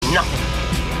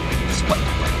nothing. Split.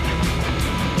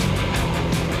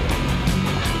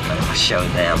 But I'll show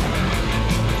them.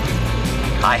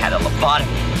 I had a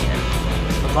lobotomy.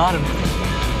 Lobotomy?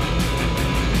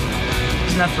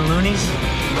 Isn't that for loonies?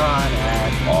 Not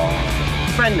at all.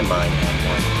 A friend of mine had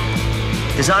one.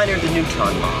 Designer of the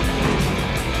neutron bomb.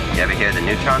 You ever hear of the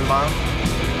neutron bomb?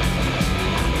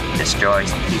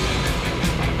 Destroys people.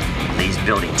 Leaves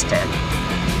buildings dead.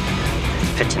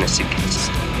 Fits in a suitcase.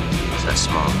 So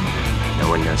small, no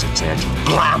one knows it's empty.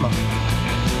 Blam!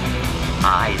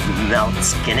 Eyes melt,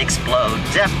 skin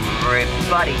explodes,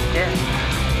 everybody dead.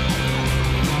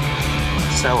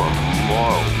 So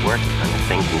immoral work kind of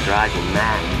thing can drive you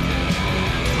mad.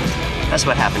 That's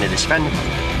what happened to this friend of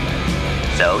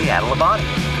mine. So he had a lobotomy.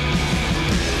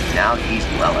 Now he's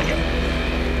well again.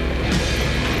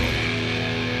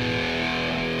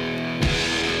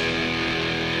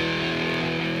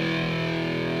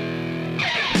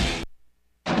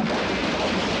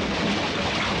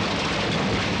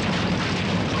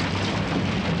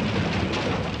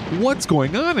 What's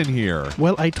going on in here?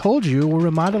 Well, I told you we're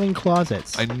remodeling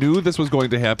closets. I knew this was going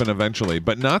to happen eventually,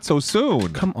 but not so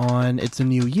soon. Come on, it's a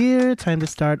new year, time to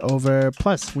start over.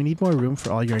 Plus, we need more room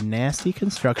for all your nasty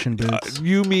construction boots.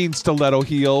 You mean stiletto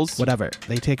heels? Whatever.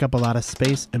 They take up a lot of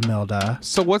space, Imelda.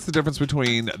 So what's the difference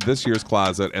between this year's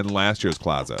closet and last year's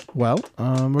closet? Well,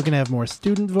 we're going to have more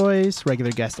student voice,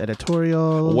 regular guest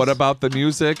editorials. What about the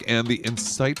music and the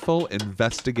insightful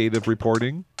investigative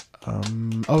reporting?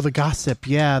 The gossip.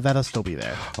 Yeah, that'll still be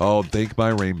there. Oh, thank my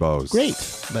rainbows. Great.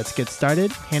 Let's get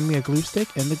started. Hand me a glue stick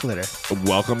and the glitter.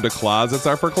 Welcome to Closets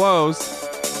Are for Clothes.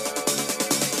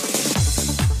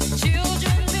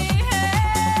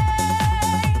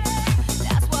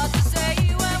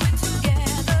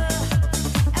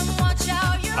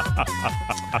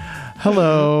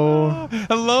 Hello.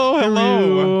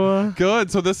 Hello. Good.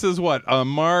 So this is what?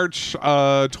 March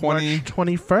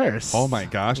 21st. Oh my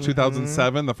gosh,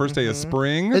 2007, the first day of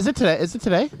spring. Is it today?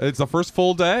 It's the first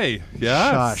full day.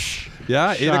 Yes. Shush.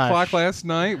 Yeah, Shush. 8 o'clock last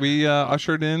night. We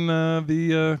ushered in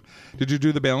the... did you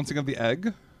do the balancing of the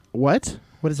egg? What?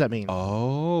 What does that mean?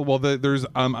 Oh, well, there's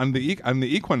on the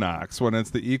equinox, when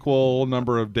it's the equal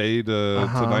number of day to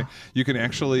night, you can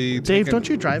actually Dave, don't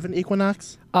you drive an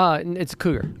Equinox? It's a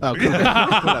Cougar. Oh, Cougar.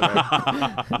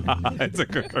 Whatever. It's a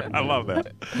Cougar. I love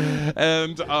that.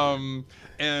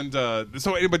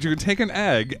 But you can take an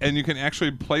egg and you can actually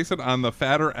place it on the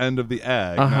fatter end of the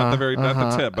egg, not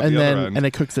the tip, but and the then, other end. And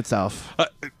it cooks itself.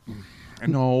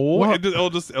 No, Well-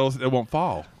 it won't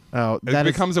fall. Oh, It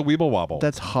becomes a weeble wobble.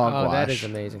 That's hogwash. Oh, that is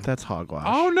amazing. That's hogwash.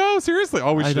 Oh no, seriously!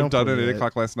 Oh, we I should have don't done it at believe 8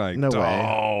 o'clock last night. No way.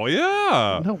 Oh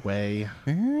yeah. No way.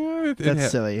 Yeah,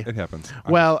 That's silly. It happens.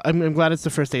 Well, I'm glad it's the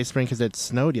first day of spring because it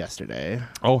snowed yesterday.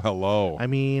 Oh hello. I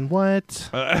mean, what?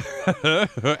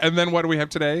 And then what do we have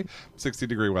today?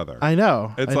 60-degree weather. I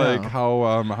know. It's I like know.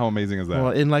 how amazing is that?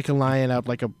 Well, in like a lion out,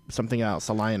 like something else,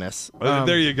 a lioness.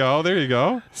 There you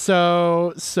go.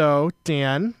 So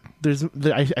Dan,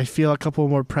 I feel a couple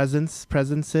more presents. We have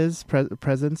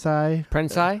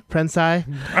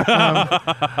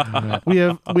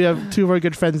two of our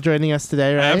good friends joining us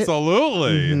today, right?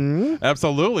 Absolutely.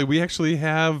 Absolutely. We actually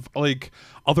have like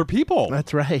other people.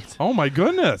 That's right. Oh my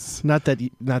goodness. Not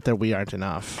that we aren't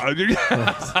enough.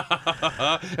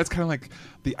 It's kind of like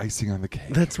the icing on the cake.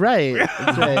 That's right.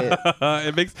 That's right.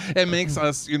 It makes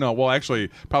us, well, actually,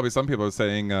 probably some people are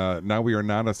saying now we are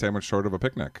not a sandwich short of a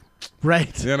picnic.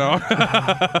 Right.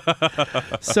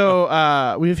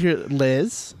 So we have here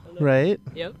Liz, right?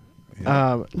 Yep.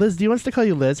 Liz, do you want us to call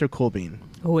you Liz or Cool Bean?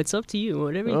 Oh, it's up to you.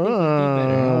 Whatever you think would be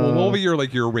better. Well, what will be your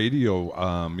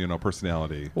radio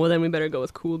personality? Well, then we better go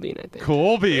with Cool Bean, I think.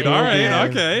 Cool Bean. All right. Yeah.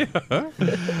 Okay.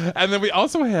 And then we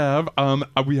also have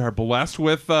we are blessed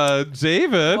with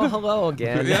David. Well, hello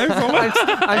again. Yeah,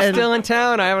 I'm still in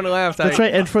town. I haven't left. That's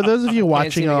right. And for those of you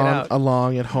watching seem to get out.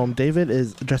 along at home, David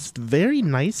is dressed very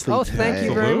nicely Oh, today. thank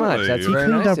you very much. That's He very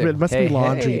cleaned nice. up. It must be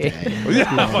laundry Hey. day.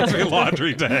 Yeah, it must be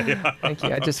laundry day. Thank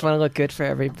you. I just want to look good for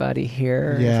everybody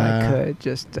here. Yeah. If I could,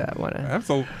 just want to.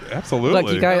 Absolutely.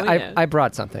 Look, you guys, Oh, yeah. I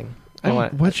brought something.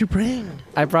 What'd you bring?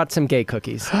 I brought some gay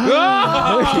cookies.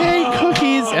 Gay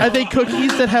cookies. Are they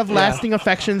cookies that have lasting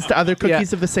affections to other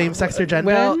cookies of the same sex or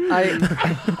gender? Well,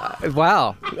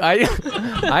 wow. I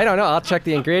don't know. I'll check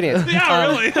the ingredients. Yeah,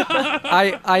 really.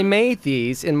 I made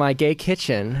these in my gay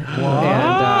kitchen.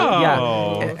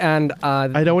 Wow. And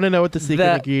I don't want to know what the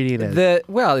secret ingredient is.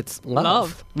 It's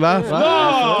love. Love.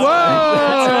 Whoa!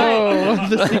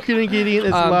 The secret ingredient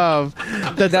is love.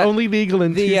 That's only legal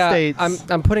in 2 states.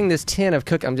 I'm putting this tin of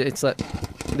cookie.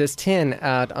 this tin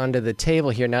out onto the table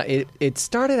here. Now it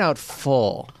started out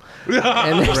full.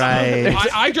 And Right.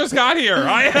 I just got here.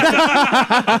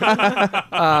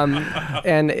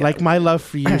 and Like my love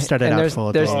for you started and out there's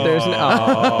full. there's Dave. there's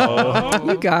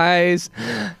you guys,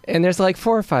 and there's like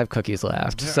 4 or 5 cookies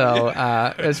left. So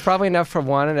it's probably enough for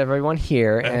one and everyone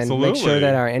here. And make sure Absolutely.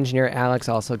 that our engineer Alex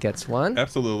also gets one.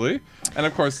 Absolutely. And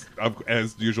of course,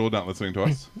 as usual, not listening to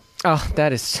us. Oh,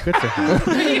 that is good for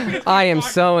him. I am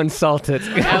so insulted.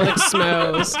 Alex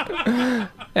smells.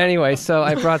 Anyway, so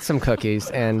I brought some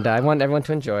cookies, and I want everyone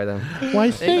to enjoy them.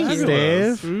 Why, thanks, you.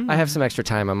 Dave. I have some extra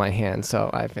time on my hands, so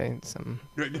I've made some.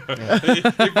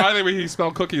 Finally, when he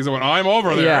smelled cookies, and went, I'm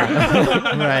over there.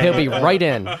 Yeah, Right. he'll be right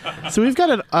in. So we've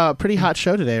got a pretty hot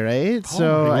show today, right?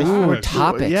 So my I God. Ooh,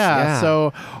 topics. Yeah,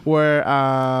 so we're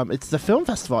it's the film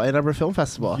festival, Ann Arbor Film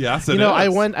Festival. Yes, you it know,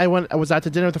 is. I was out to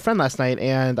dinner with a friend last night,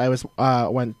 and I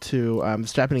went to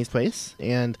this Japanese place,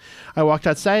 and I walked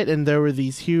outside, and there were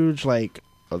these huge like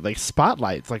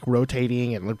spotlights like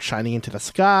rotating and shining into the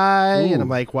sky, and I'm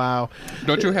like, wow.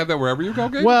 Don't you have that wherever you go,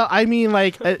 Gabe? Well, I mean,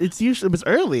 like it was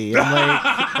early. I'm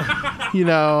like, you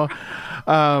know.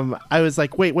 I was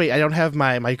like, wait, I don't have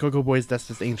my Go-Go Boys Dressed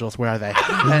as Angels. Where are they?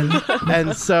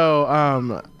 And so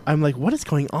I'm like, what is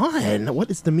going on? What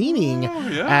is the meaning?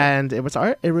 yeah. And it was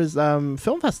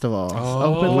film festival.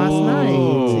 Opened last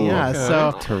night. Yeah, okay.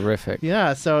 so Terrific.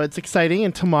 yeah, so it's exciting.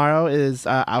 And tomorrow is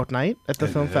Out Night at the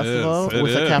film festival is. It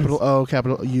with a is. capital O,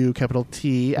 capital U, capital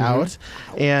T out.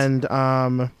 And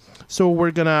so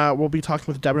we'll be talking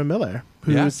with Deborah Miller,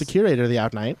 who's Yes. the curator of the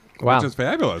Out Night. Wow. Which is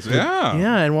fabulous. Yeah.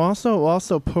 Yeah, and we'll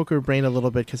also poke her brain a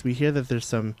little bit because we hear that there's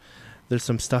some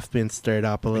stuff being stirred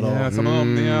up a little. Yeah, some of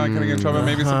them, I kind of get in trouble.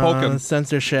 Maybe some poking.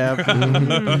 Censorship. That's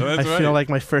I right. feel like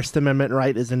my First Amendment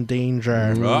right is in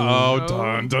danger. Uh-oh.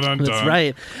 Dun, dun, dun, That's dun.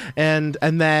 right. And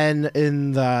then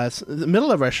in the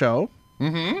middle of our show,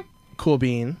 Cool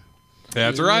Bean.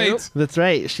 That's right. That's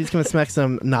right. She's going to smack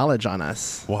some knowledge on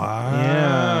us. Wow.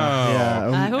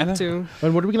 Yeah. I hope to.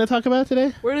 And what are we going to talk about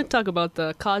today? We're going to talk about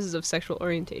the causes of sexual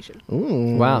orientation.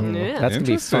 Ooh. Wow. Yeah. That's going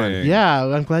to be fun. Interesting. Yeah,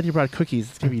 I'm glad you brought cookies.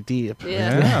 It's going to be deep.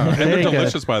 Yeah. Yeah. And Very they're good.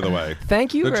 delicious, by the way.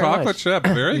 Thank you The very chocolate much. chip.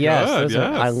 Very Yes, good. those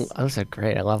Yes. those are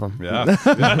great. I love them. Yeah.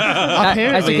 Apparently.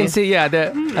 As you can see, yeah,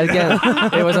 again,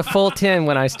 it was a full tin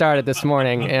when I started this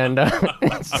morning, and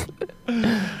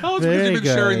Oh, it's because Very you've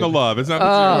been sharing good. the love. It's not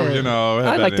that Oh. you know.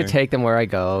 I like to take them where I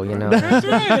go, you know. That's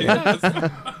right.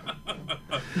 Yes.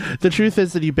 The truth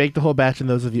is that you baked the whole batch, and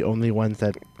those are the only ones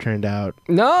that turned out.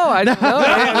 No,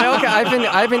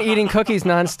 I've been eating cookies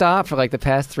nonstop for like the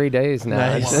past 3 days now.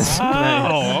 Nice. It's just-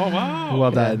 Oh, wow.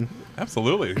 Well done.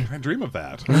 Absolutely. I dream of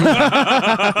that.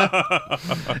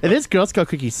 It is Girl Scout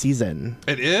cookie season.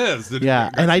 It is. Did Yeah,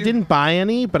 you- and I didn't buy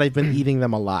any, but I've been eating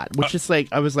them a lot. Which is like,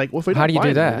 I was like, well, if I How don't do you buy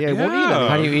do them, that? Yeah, I won't eat Yeah. them.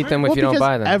 How do you eat them if Well, you don't because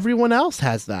buy them? everyone else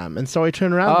has them, and so I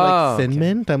turn around Oh, like Thin okay.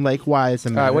 Mint. I'm like, why is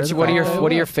it? All right, what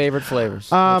are your favorite flavors?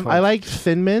 Which I ones? like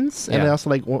Thin Mints, and Yeah. I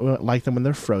also like them when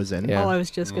they're frozen. Yeah. Oh, I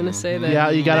was just going to say that. Yeah,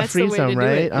 you gotta That's the freeze way them, to do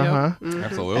right? it, yep.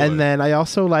 Absolutely. And then I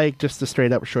also like just the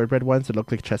straight up shortbread ones that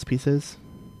look like chess pieces.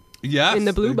 yes, in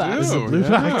the blue they box. do. The blue Yeah.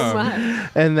 box. Wow.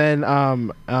 And then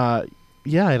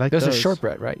yeah, I like Those those. are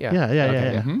shortbread, right? Yeah. Yeah,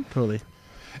 Okay, yeah. Totally.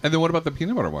 And then what about the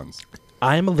peanut butter ones?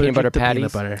 I'm allergic butter to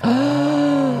patties? peanut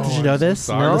butter. Did you know this?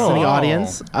 sorry. Listening No.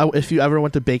 audience, if you ever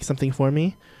want to bake something for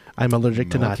me, I'm allergic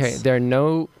to nuts. Okay, there are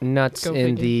no nuts Go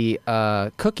in figure.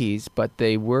 the cookies, but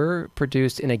they were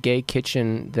produced in a gay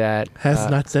kitchen that Has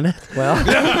nuts in it. Well,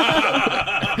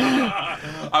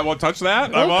 I won't touch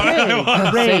that.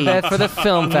 Okay, great. save that for the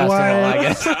film festival, I What?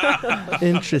 guess.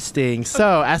 Interesting.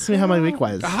 So, ask me how my week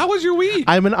was. How was your week?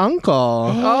 I'm an uncle.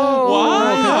 Oh,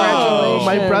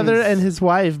 My congratulations. brother and his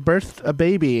wife birthed a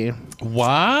baby,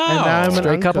 Wow. and now I'm an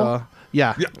Straight uncle. couple?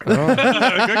 Yeah. Good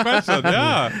question.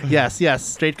 Yeah. Yes,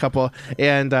 straight couple,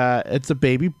 and it's a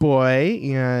baby boy,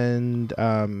 and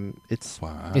it's.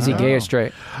 Wow. Is he gay or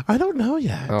straight? I don't know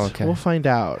yet. Oh, okay. We'll find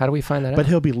out. How do we find that But out?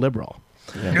 he'll be liberal.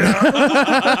 Yeah.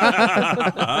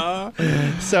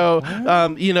 So,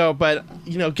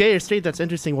 gay or straight, that's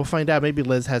interesting. We'll find out. Maybe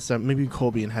Liz has some. Maybe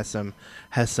Colby has some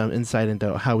insight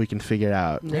into how we can figure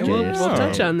out. Yeah, gay we'll or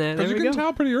touch straight. on that. There Because we you can go.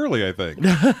 tell pretty early, I think.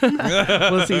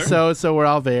 We'll see. So we're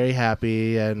all very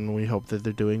happy, and we hope that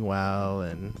they're doing well.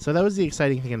 And so that was the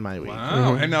exciting thing in my week.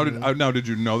 Wow. And now, did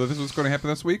you know that this was going to happen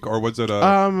this week, or was it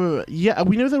a? Yeah,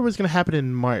 we knew that it was going to happen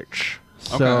in March.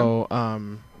 So,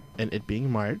 and it being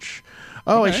March.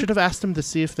 Oh, I Okay. should have asked him to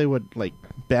see if they would like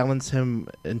balance him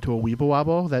into a Weeble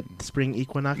Wobble, that spring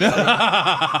equinox thing.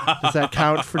 Does that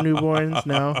count for newborns?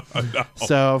 No.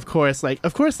 So of course,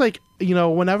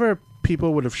 whenever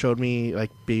people would have showed me like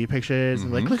baby pictures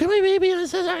and like, look at my baby.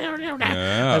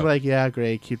 Yeah. I'm like, yeah,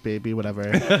 great, cute baby, whatever.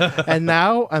 And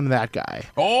now I'm that guy.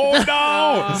 Oh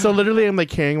no! So literally, I'm like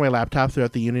carrying my laptop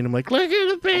throughout the union. I'm like, look at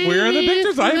the baby. Where are the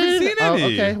pictures? I haven't seen Oh, any.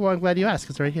 okay. Well, I'm glad you asked.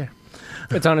 It's right here.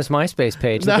 It's on his MySpace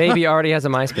page. The baby already has a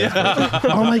MySpace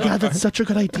page. Oh my god, that's such a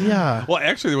good idea. Well,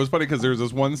 actually, it was funny because there's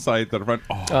this one site that a friend.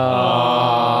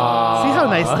 Oh, See how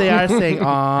nice they are saying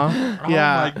 "aw."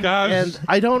 Yeah. my gosh. And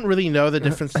I don't really know the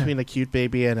difference between a cute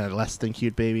baby and a less than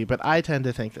cute baby, but I tend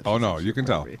to think that. oh no, you can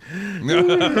tell.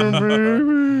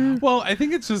 Well, I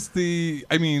think it's just the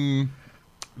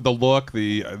look,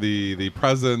 the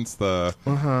presence, the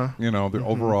the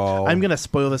overall. I'm gonna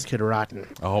spoil this kid rotten.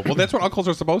 Oh well, that's what uncles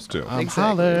are supposed to.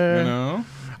 Holler. You know,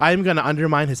 I'm gonna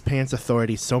undermine his parents'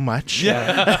 authority so much.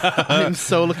 Yeah. I'm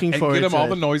so looking and forward get him to all it.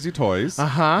 the noisy toys. Uh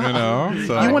huh. You know,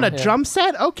 so. You want a drum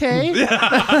set? Okay.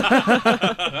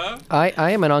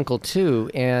 I am an uncle too,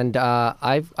 and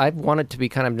I've wanted to be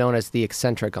kind of known as the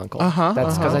eccentric uncle.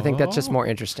 That's because I think that's just more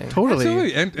interesting. Totally.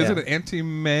 Absolutely. And is it an Auntie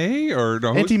May or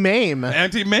no? Auntie Mame.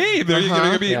 Auntie May. There you're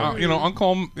gonna be, Yeah.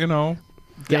 Uncle.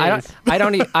 I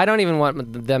don't even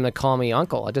want them to call me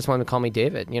uncle. I just want them to call me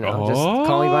David. Just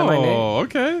call me by my name. Oh,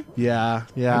 okay. Yeah.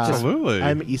 Yeah. Absolutely.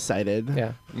 I'm east sided.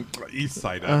 Yeah, East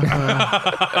Side.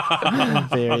 I'm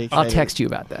very excited. I'll text you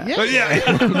about that. But yeah.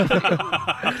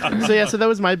 So that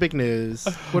was my big news.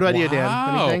 What about you,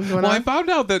 Dan? Anything going Well, on? I found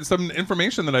out that some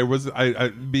information that I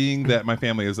being that my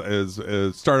family is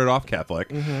started off Catholic,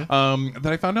 that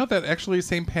I found out that actually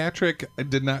St. Patrick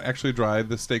did not actually drive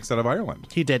the stakes out of Ireland.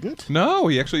 He didn't? No,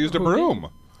 he actually used a broom.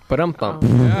 But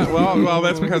Yeah, well,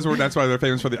 that's because that's why they're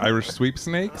famous for the Irish sweep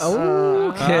snakes.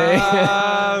 Oh, okay.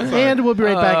 And we'll be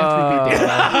right back after we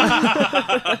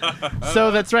beat Dan.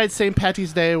 So that's right. St.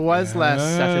 Patty's Day was last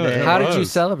Saturday. How did you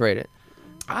celebrate it?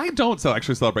 I don't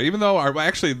actually celebrate, even though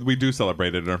we do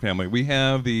celebrate it in our family. We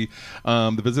have the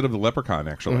visit of the leprechaun,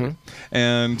 actually,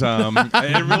 and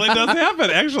it really does happen.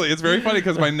 Actually, it's very funny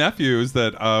because my nephews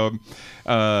that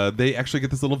they actually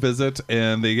get this little visit,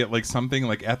 and they get like something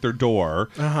like at their door,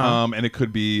 and it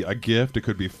could be a gift, it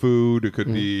could be food, it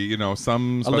could be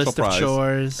some special list prize. of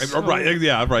chores. Right?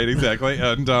 Yeah, right. Exactly.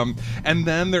 And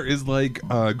then there is like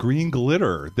green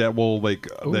glitter that will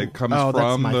that comes Oh, that's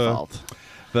from my the. fault.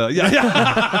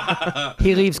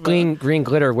 He leaves green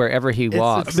glitter wherever he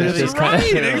walks. it's literally just kind of,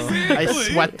 Exactly. I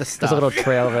sweat the there's stuff. a little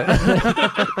trail of it.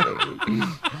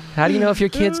 How do you know if your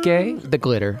kid's gay? The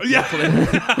glitter. Yeah,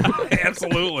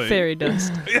 absolutely. Fairy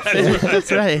dust.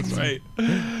 That's right. Right.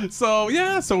 So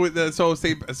actually,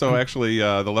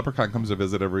 the leprechaun comes to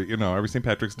visit every St.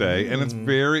 Patrick's Day, and it's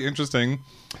very interesting.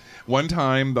 One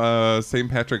time, the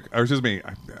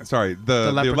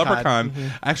leprechaun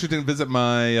actually didn't visit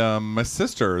my my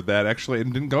sister that actually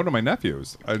and didn't go to my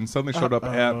nephews and suddenly showed up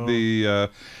at the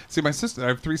my sister. I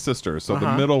have three sisters, so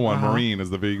the middle one, Maureen, is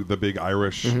the big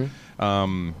Irish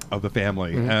of the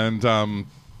family, and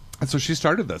so she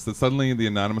started this. That suddenly the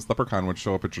anonymous leprechaun would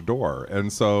show up at your door,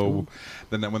 and so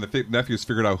then when the nephews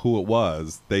figured out who it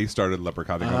was, they started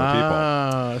leprechaunning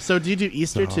other people. So do you do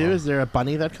Easter too? Is there a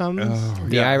bunny that comes?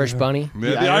 The Irish bunny.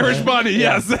 The Irish bunny,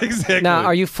 yes, exactly. Now,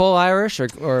 are you full Irish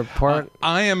or part?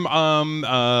 I am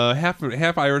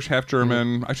half Irish, half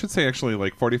German. I should say actually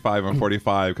like 45 and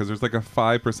 45 because there's like a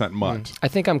 5% mutt. I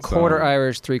think I'm quarter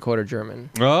Irish, 3/4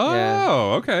 German. Oh, Yeah.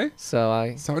 okay. So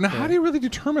now, how do you really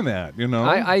determine that?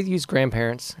 I use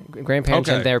grandparents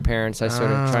Okay. and their parents. I sort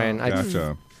of try and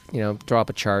Gotcha. draw up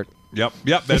a chart. Yep.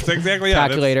 That's exactly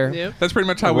Calculator. Yep. That's pretty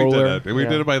much how A we did roller, it. And we yeah.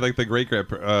 did it by like the great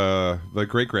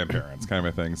grandparents kind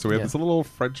of a thing. So we have this little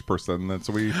French person that's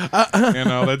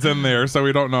that's in there. So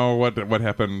we don't know what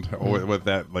happened with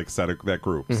that that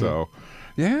group. So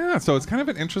yeah, so it's kind of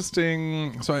an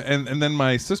interesting. So and then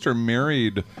my sister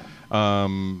married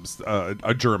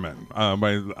a German.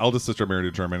 My eldest sister married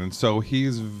a German, and so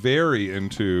he's very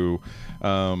into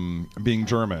being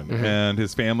German, and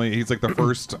his family. He's like the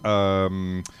first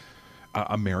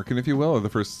American, if you will, or the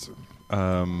first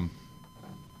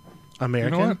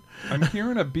American? You know what? I'm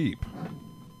hearing a beep.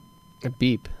 A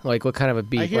beep. Like what kind of a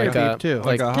beep? I hear like a beep too.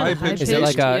 Like a high high pitch. Is it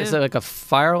like Yeah. is it like a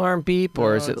fire alarm beep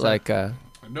or is it like a?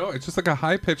 No, it's just like a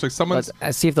high pitch, like someone's.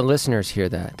 Let's see if the listeners hear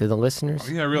that. Do the listeners?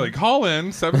 Yeah, really. Call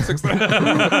in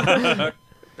 769.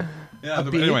 Yeah,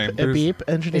 Beep, anyway, a there's- beep,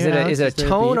 engineer. Is it a there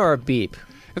tone beep? or a beep?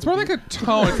 It's more like a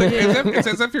tone. It's, like, it's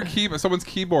as if your someone's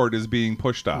keyboard is being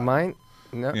pushed up. Mine?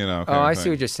 No. You know, Oh, kind of I see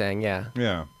thing. what you're saying. Yeah.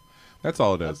 Yeah, that's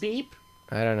all it is. beep?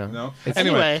 I don't know. No.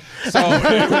 Anyway. So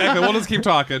exactly, we'll just keep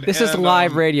talking. This is And,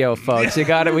 live radio, folks. We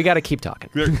got to keep talking.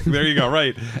 There you go.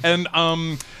 Right. And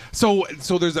So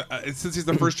there's since he's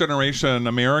the first generation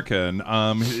American,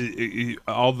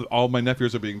 all my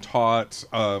nephews are being taught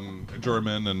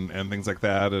German and things like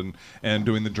that, and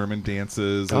doing the German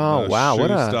dances. And Oh, the wow, shoe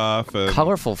what a stuff and,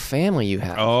 colorful family you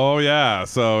have. Oh yeah,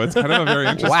 so it's kind of a very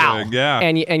interesting. Wow. Yeah.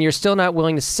 And you're still not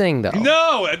willing to sing though.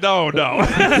 No.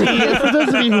 See, for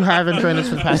those of you who haven't joined us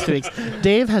for the past 2 weeks,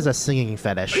 Dave has a singing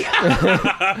fetish.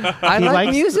 I He like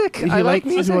likes- music. He I like likes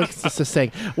music. He likes to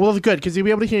sing. Well, good, because you'll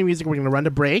be able to hear music. We're going to run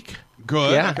to break,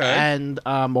 Good. Yeah. Okay. and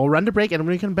we'll run to break, and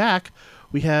when we come back,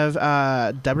 we have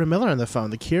Deborah Miller on the phone,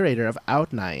 the curator of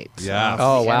Out Night. Yes. for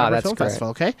Oh, the wow, Ann Arbor that's Film great. Festival,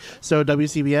 okay? So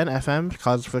WCBN FM,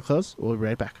 Cause for the Close. We'll be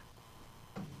right back.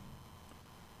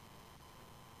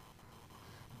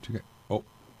 Oh.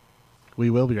 We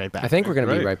will be right back. I think we're going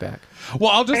to be Great. right back.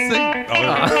 Well, I'll just sing.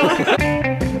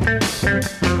 Oh,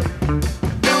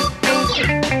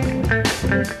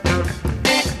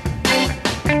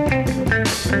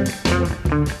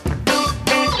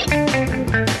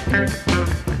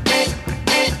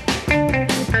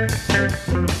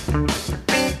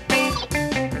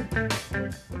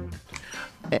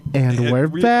 And we're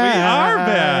We back. are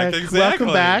back, exactly. Welcome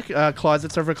back,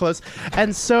 Closets Are for Close.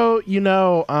 And so, this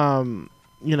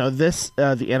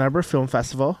the Ann Arbor Film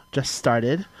Festival just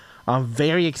started.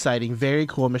 Very exciting, very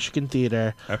cool. Michigan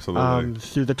Theater. Absolutely.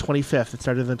 Through the 25th. It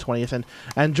started on the 20th,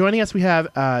 and joining us we have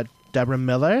Deborah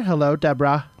Miller. Hello,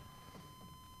 Deborah.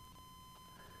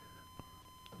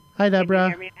 Hi, Deborah.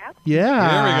 Can you hear me now?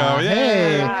 Yeah. There we go.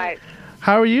 Hey. Yay. Right.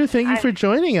 How are you? Thank you I- for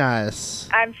joining us.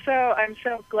 I'm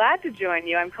so glad to join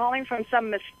you. I'm calling from some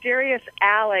mysterious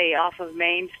alley off of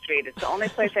Main Street. It's the only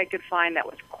place I could find that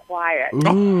was quiet.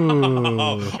 Ooh.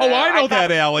 oh, I know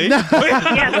that alley. Yes,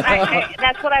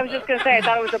 that's what I was just going to say. I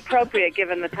thought it was appropriate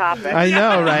given the topic. I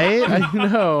know, right? I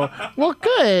know. Well,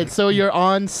 good. So you're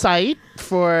on site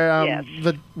for Yes.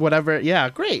 the whatever. Yeah,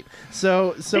 great.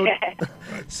 So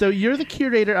so you're the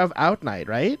curator of Out Night,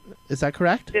 right? Is that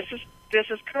correct? This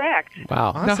is correct.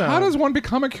 Wow. Now, how does one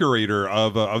become a curator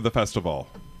of the festival?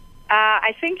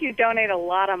 I think you donate a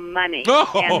lot of money,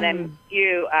 Oh. and then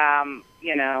you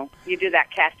do that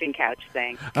casting couch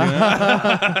thing. Well,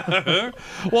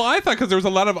 I thought because there was a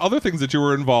lot of other things that you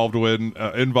were involved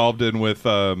in with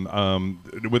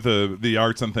the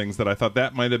arts and things that I thought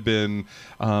that might have been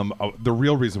the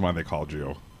real reason why they called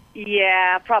you.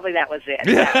 Yeah, probably that was it.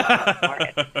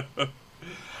 That was it.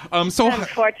 So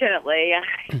Unfortunately,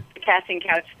 the casting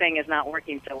couch thing is not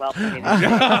working so well for me.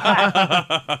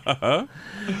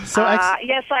 So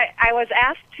Yes, I was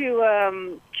asked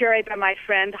to curate by my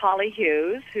friend Holly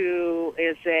Hughes, who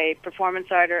is a performance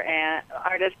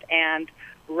artist and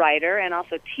writer, and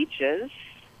also teaches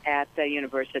at the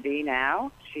university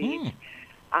now.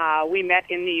 We met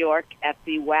in New York at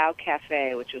the Wow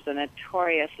Cafe, which was a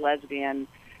notorious lesbian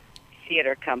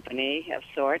theater company of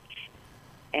sorts.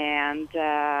 And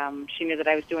she knew that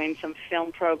I was doing some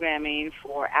film programming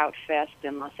for Outfest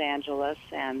in Los Angeles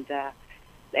and the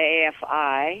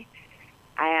AFI,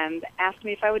 and asked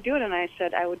me if I would do it. And I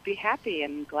said I would be happy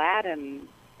and glad and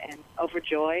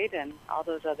overjoyed and all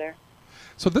those other.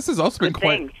 So this has also been Good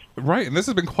quite things. right, and this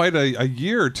has been quite a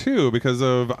year too because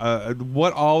of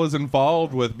what all is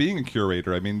involved with being a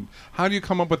curator. I mean, how do you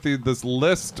come up with this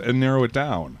list and narrow it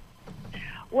down?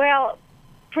 Well,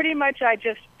 pretty much I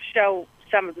just show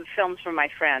some of the films from my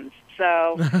friends.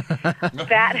 So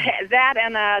that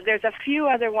and there's a few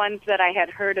other ones that I had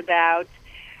heard about.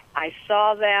 I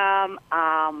saw them.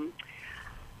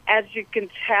 As you can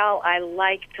tell, I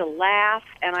like to laugh,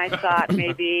 and I thought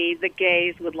maybe the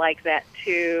gays would like that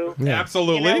too.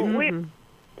 Absolutely. You know,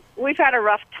 we've had a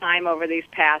rough time over these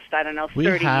past, 30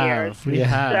 years. We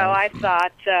have. So I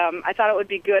thought it would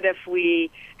be good if we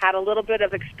had a little bit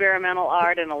of experimental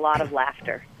art and a lot of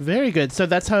laughter. Very good. So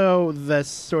that's how this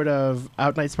sort of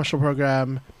Out Night special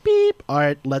program, Beep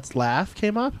Art Let's Laugh,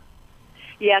 came up?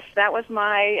 Yes, that was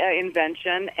my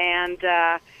invention, and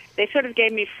they sort of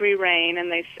gave me free rein,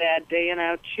 and they said,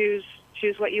 choose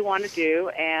what you want to do,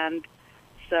 and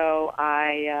so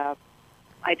I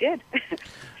did.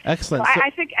 Excellent. So I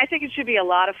think it should be a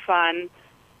lot of fun.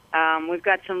 We've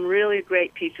got some really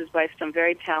great pieces by some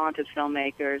very talented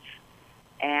filmmakers,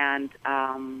 and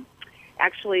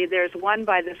actually there's one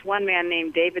by this one man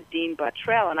named David Dean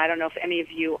Buttrell, and I don't know if any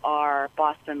of you are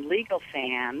Boston Legal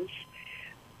fans,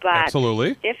 but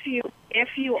Absolutely. if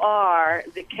you are,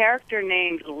 the character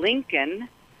named Lincoln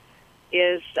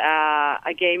is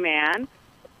a gay man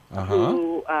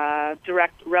who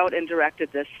wrote and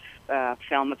directed this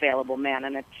film, Available Men,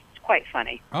 and it's quite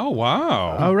funny. Oh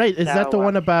wow! Oh right, is So, that the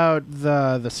one about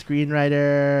the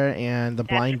screenwriter and the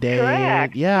blind date?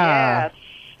 Correct. Yeah.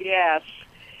 Yes.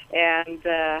 And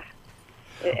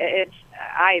it's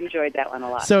I enjoyed that one a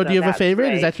lot. So do you have a favorite?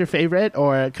 Great. Is that your favorite,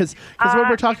 or because what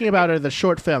we're talking about are the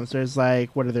short films? There's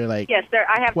like what are there like? Yes,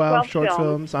 I have 12 short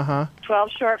films.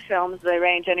 12 short films. They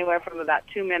range anywhere from about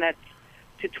 2 minutes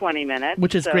to 20 minutes.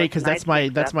 Which is so great it's because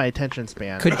nice that's mix my attention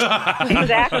span.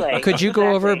 exactly. Could you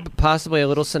go over Exactly. possibly a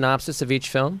little synopsis of each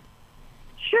film?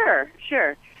 Sure.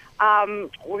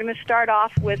 We're going to start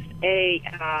off with a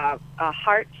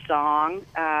heart song.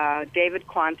 David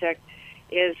Quantick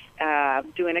is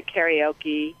doing a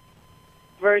karaoke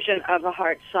version of a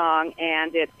heart song,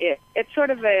 and it's sort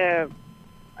of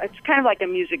it's kind of like a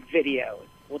music video.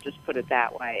 We'll just put it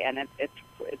that way, and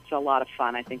it's a lot of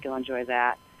fun. I think you'll enjoy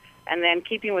that. And then,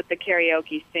 keeping with the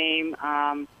karaoke theme,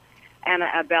 Anna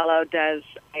Abello does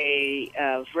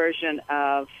a version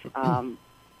of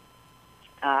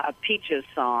a Peaches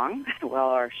song,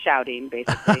 or shouting,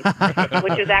 basically,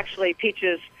 which is actually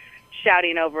Peaches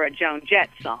shouting over a Joan Jett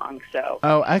song. So,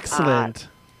 oh, excellent.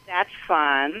 That's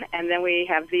fun. And then we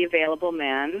have The Available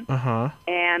Men. Uh-huh.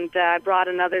 And I brought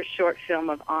another short film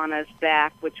of Anna's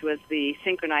back, which was the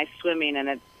synchronized swimming, and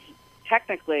it's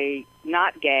technically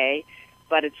not gay,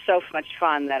 but it's so much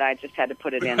fun that I just had to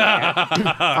put it in there.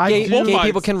 Gay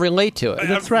people can relate to it.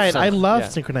 That's right. I love Yeah.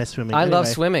 synchronized swimming. I love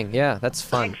Anyway. swimming. Yeah, that's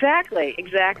fun.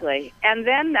 Exactly. And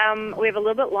then we have a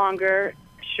little bit longer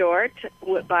short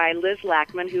by Liz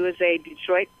Lackman, who is a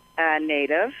Detroit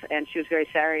native, and she was very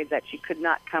sorry that she could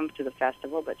not come to the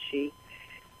festival, but she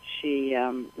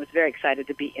was very excited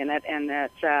to be in it. And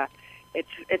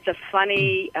it's a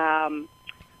funny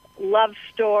love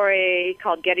story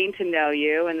called Getting to Know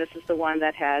You, and this is the one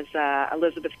that has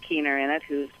Elizabeth Keener in it,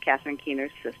 who's Catherine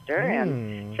Keener's sister,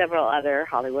 and several other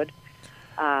Hollywood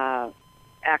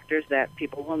actors that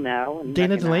people will know. And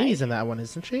Dana recognize. Delaney's in that one,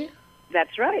 isn't she?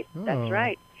 That's right. Oh. That's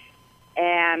right.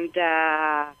 And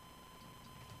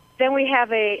then we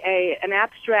have an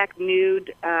abstract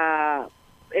nude.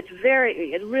 It's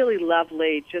really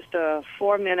lovely. Just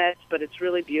 4 minutes, but it's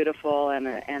really beautiful, and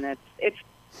it's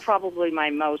probably my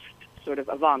most sort of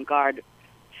avant-garde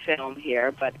film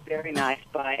here, but very nice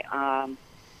by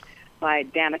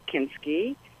Dana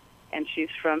Kinsky, and she's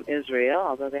from Israel,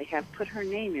 although they have put her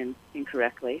name in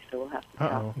incorrectly, so we'll have to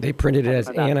talk They printed it as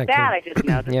about Anna. that. I just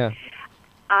noticed. Yeah.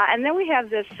 And then we have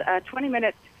this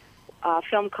 20-minute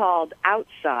film called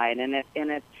Outside, and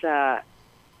it's a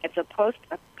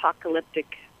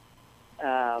post-apocalyptic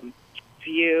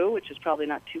view, which is probably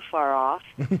not too far off.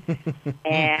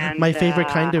 And My favorite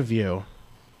kind of view.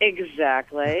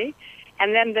 Exactly.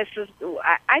 And then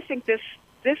I think this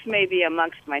may be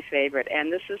amongst my favorite,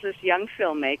 and this is this young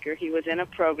filmmaker. He was in a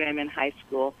program in high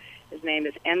school. His name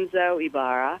is Enzo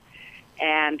Ibarra,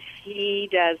 and he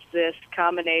does this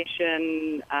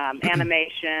combination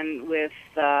animation with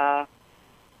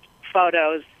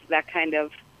photos, that kind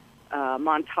of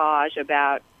montage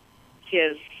about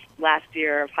his last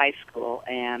year of high school,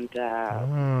 and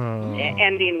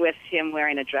ending with him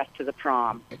wearing a dress to the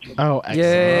prom. Which was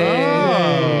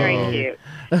very cute.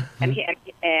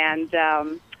 And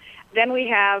then we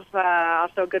have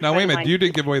also a good. Now wait a friend of minute, mine- you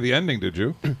didn't give away the ending, did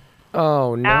you?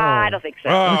 Oh no. I don't think so.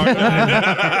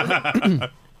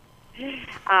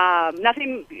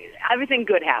 Nothing. Everything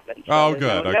good happens. So Oh,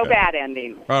 there's good, No okay. bad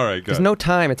ending. All right, good. There's no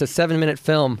time. It's a 7-minute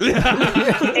film.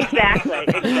 Exactly.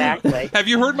 Have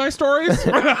you heard my stories?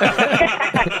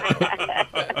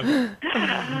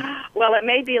 Well, it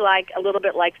may be like a little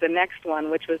bit like the next one,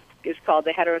 which is called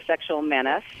The Heterosexual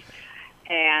Menace,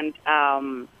 and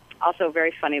also a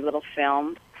very funny little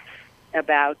film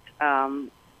about.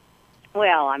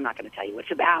 Well, I'm not going to tell you what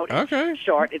it's about. Okay. It's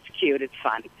short. It's cute. It's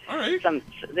fun. All right.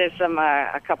 There's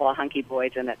a couple of hunky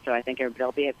boys in it, so I think everybody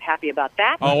will be happy about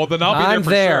that. Oh, well, then I'll be I'm there for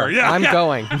there. sure. Yeah, I'm yeah.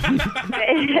 going.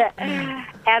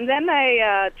 And then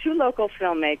two local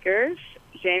filmmakers,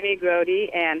 Jamie Grody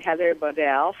and Heather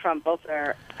Bodell, from both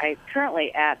are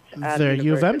currently at They're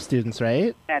U of M students,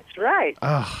 right? That's right.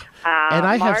 Oh. And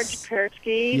I have Marge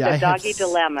Persky, The Doggy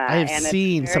Dilemma. I have and it's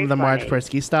seen some very of the Marge funny.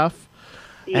 Persky stuff.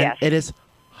 Yes. And it is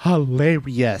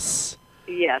hilarious.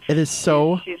 Yes. It is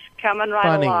so She's coming right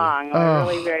funny. along. Oh. I'm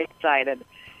really very excited.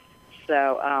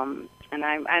 So, and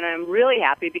I'm really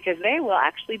happy because they will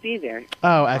actually be there. Oh,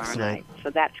 tomorrow excellent. night. So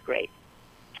that's great.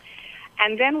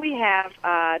 And then we have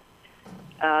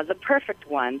The Perfect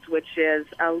Ones, which is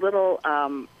a little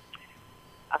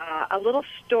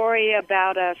story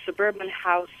about a suburban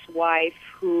housewife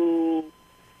who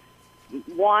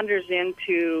wanders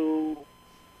into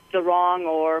the wrong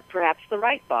or perhaps the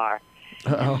right bar.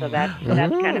 Uh-oh. So that's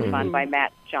kind of fun by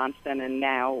Matt Johnston and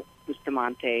now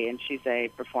Bustamante, and she's a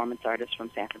performance artist from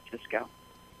San Francisco.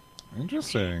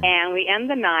 Interesting. And we end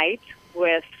the night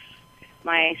with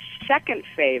my second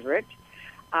favorite,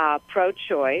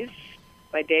 Pro-Choice,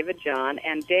 by David John.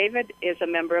 And David is a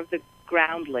member of the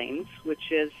Groundlings,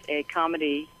 which is a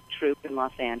comedy troupe in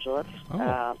Los Angeles.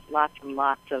 Lots and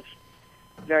lots of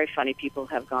very funny people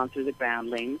have gone through the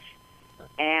Groundlings.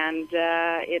 And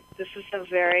this is a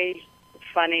very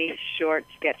funny, short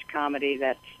sketch comedy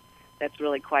that's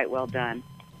really quite well done.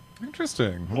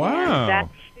 Interesting. And Wow. that's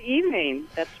the evening.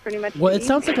 That's pretty much Well, the it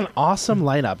sounds like evening. an awesome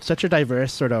lineup. Such a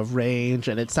diverse sort of range,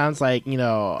 and it sounds like,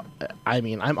 I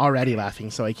mean, I'm already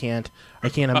laughing, so I can't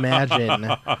imagine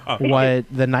what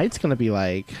the night's going to be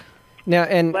like. Now,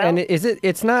 and Well-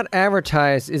 it's not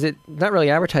advertised? Is it not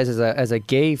really advertised as a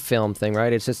gay film thing,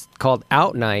 right? It's just called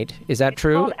Out Night. Is that It's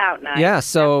true? called Out Night. Yeah.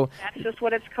 So That's just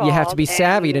what it's called. you have to be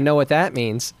savvy and to know what that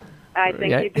means. I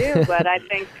think Yeah. you do, but I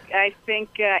think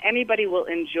anybody will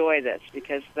enjoy this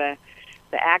because the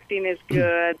acting is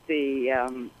good.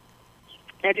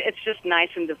 It's just nice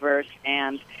and diverse,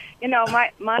 and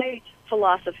my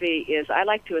philosophy is I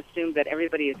like to assume that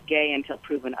everybody is gay until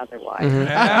proven otherwise. Mm-hmm.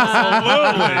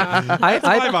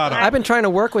 Absolutely. I've been trying to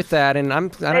work with that, and I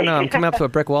don't know. I'm coming up to a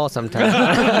brick wall sometimes.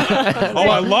 Oh,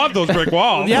 I love those brick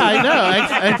walls. Yeah, I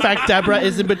know. In fact, Deborah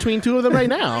is in between two of them right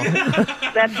now.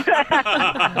 That's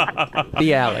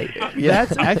The alley.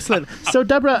 That's excellent. So,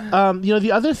 Deborah,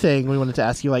 the other thing we wanted to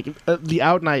ask you, the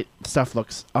Out Night stuff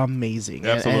looks amazing. And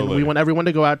Absolutely. we want everyone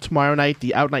to go out tomorrow night.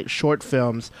 The Out Night short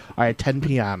films are at 10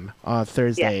 p.m. on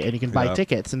Thursday, Yes. and you can buy Yeah.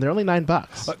 tickets, and they're only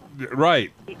 $9.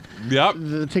 Right. Yep.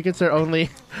 The tickets are only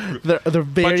they're very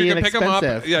But you can pick them up.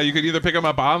 inexpensive. Yeah, you can either pick them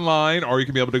up online or you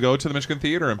can be able to go to the Michigan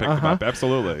Theater and pick them up.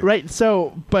 Absolutely. Right.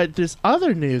 So, but there's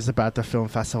other news about the film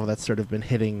festival that's sort of been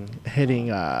hitting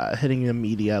the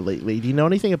media lately. Do you know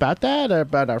anything about that? Or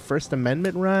about our First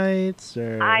Amendment rights?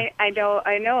 Or I know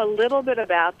a little bit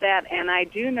about that, and I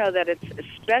do know that it's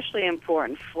especially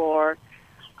important for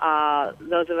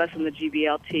those of us in the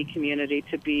GBLT community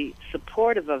to be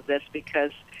supportive of this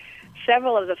because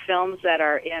several of the films that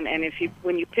are in, and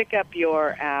when you pick up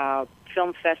your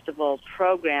film festival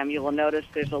program, you will notice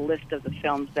there's a list of the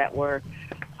films that were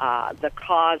the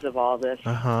cause of all this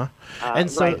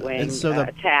right-wing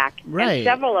attack. Right. And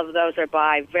several of those are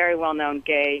by very well-known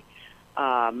gay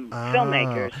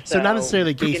filmmakers. So not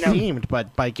necessarily gay you know, themed,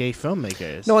 but by gay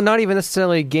filmmakers. No, not even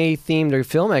necessarily gay themed or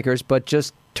filmmakers, but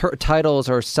just titles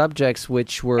or subjects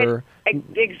which were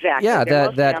exactly. yeah They're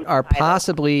mostly that on the are title.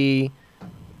 possibly.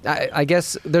 I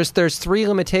guess there's three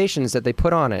limitations that they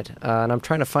put on it, and I'm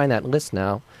trying to find that list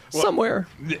now somewhere.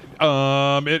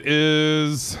 It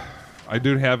is. I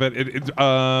do have it.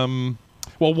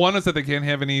 Well, one is that they can't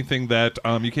have anything that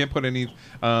you can't put any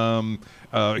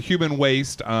human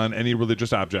waste on any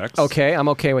religious objects. Okay, I'm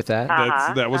okay with that.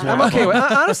 That was one. I'm okay with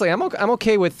honestly. I'm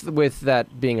okay with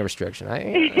that being a restriction.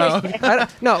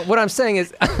 No, what I'm saying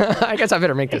is, I guess I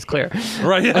better make this clear.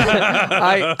 Right.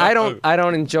 I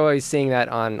don't enjoy seeing that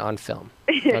on film.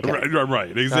 Okay.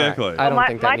 Right. Exactly. All right. I don't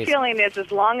think that my needs. feeling is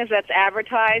as long as that's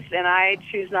advertised and I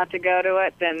choose not to go to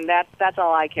it, then that's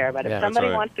all I care about. Yeah, If that's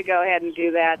somebody right. wants to go ahead and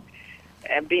do that,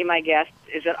 be my guest.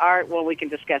 Is it art? Well, we can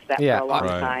discuss that Yeah, for a long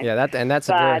right. time. Yeah, that's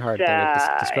a very hard thing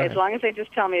to describe. As long as they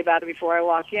just tell me about it before I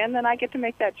walk in, then I get to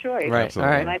make that choice. Right.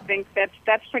 Absolutely. All And right. I think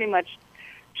that's pretty much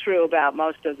true about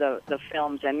most of the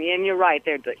films. And you're right.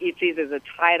 It's either the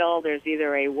title, there's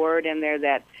either a word in there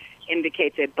that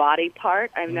indicates a body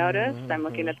part, I've noticed. I'm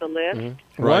looking at the list.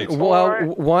 Right.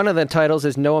 One of the titles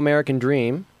is No American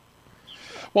Dream.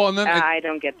 Well, and then I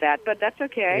don't get that, but that's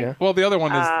okay. Yeah. well, the other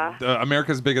one is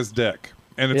America's Biggest Dick,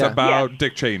 and it's Yeah. about Yes.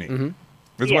 Dick Cheney. Mm-hmm.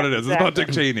 Is Yes, what it is. It's about Dick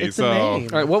exactly. Cheney. It's a so. name.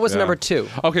 All right, what was Yeah. number 2?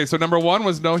 Okay, so number 1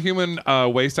 was no human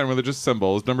waste on religious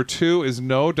symbols. Number 2 is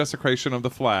no desecration of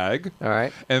the flag. All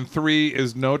right. And 3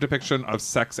 is no depiction of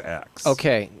sex acts.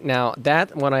 Okay, now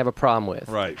that one I have a problem with.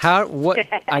 Right. What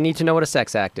I need to know what a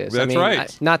sex act is. That's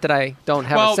right. Not that I don't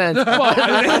have Well- a sense.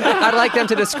 I'd like them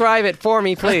to describe it for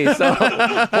me, please. So,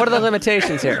 what are the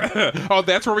limitations here? Oh,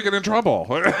 that's where we get in trouble.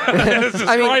 It's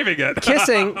describing it.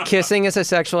 Kissing is a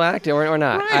sexual act or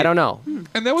not? Right. I don't know.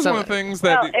 And that was So- one of the things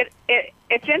Well, that.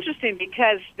 it's interesting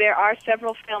because there are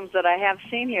several films that I have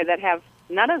seen here that have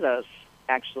none of those,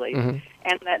 actually. Mm-hmm.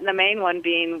 And the main one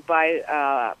being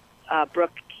by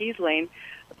Brooke Kiesling,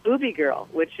 Booby Girl,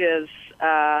 which is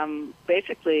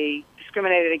basically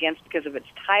discriminated against because of its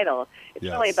title. It's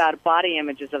Yes. really about body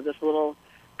images of this little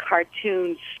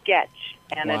cartoon sketch.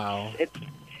 And Wow. it's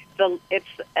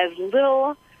as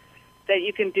little that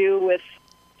you can do with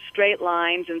straight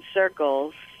lines and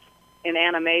circles in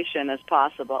animation as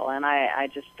possible, and I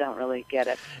just don't really get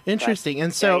it. Interesting. But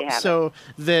And there you have it. so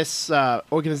this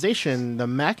organization, the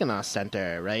Mackinac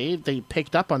Center, right? They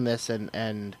picked up on this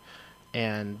and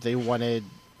they wanted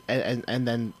and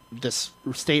then this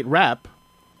state rep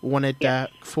when it Yes.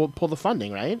 pull the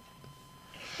funding, right?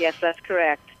 Yes, that's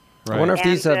correct. I wonder if And,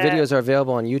 these videos are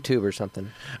available on YouTube or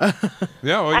something.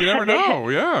 Yeah, well, you never know.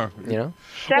 Yeah. You know?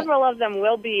 Several of them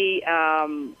will be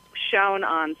shown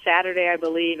on Saturday, I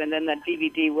believe, and then the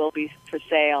DVD will be for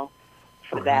sale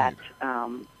for that.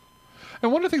 And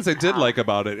one of the things I did like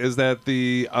about it is that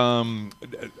the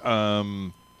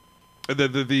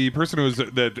person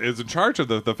that is in charge of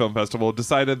the film festival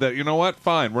decided that, you know what,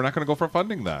 fine, we're not going to go for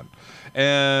funding then,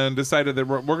 and decided that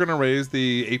we're going to raise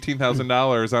the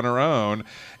 $18,000 on our own.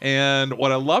 And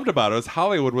what I loved about it is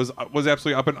Hollywood was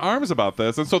absolutely up in arms about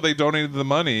this, and so they donated the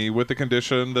money with the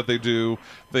condition that they do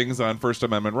things on First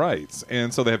Amendment rights,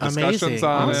 and so they have discussions Amazing.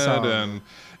 on Awesome. it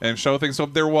and show things. So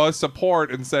there was support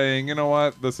in saying, you know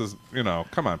what, this is,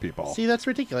 come on, people. See, that's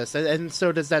ridiculous. And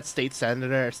so does that state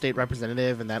senator, or state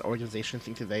representative, and that organization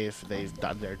think that they've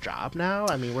done their job now?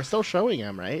 I mean, we're still showing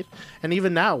them, right? And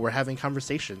even now, we're having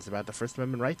conversations about the First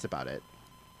Amendment rights about it.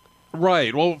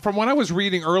 Right. Well, from what I was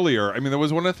reading earlier, I mean, there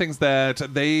was one of the things that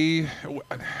they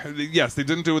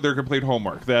didn't do their complete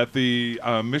homework. That the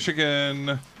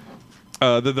Michigan,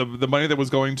 the money that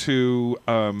was going to,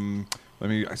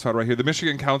 I saw it right here, the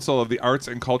Michigan Council of the Arts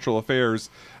and Cultural Affairs,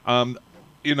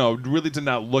 really did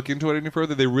not look into it any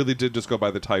further. They really did just go by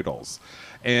the titles.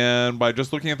 And by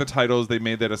just looking at the titles, they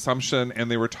made that assumption, and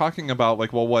they were talking about,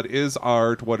 like, well, what is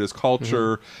art? What is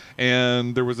culture?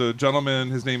 And there was a gentleman,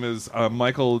 his name is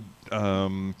Michael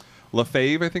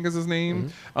Lefebvre, I think is his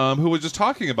name, who was just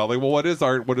talking about, like, well, what is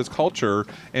art? What is culture?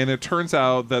 And it turns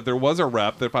out that there was a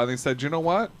rep that finally said, you know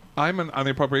what? I'm on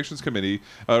the Appropriations Committee,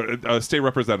 a state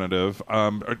representative,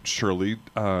 Shirley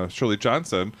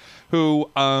Johnson, who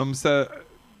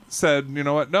said, you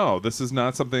know what? No, this is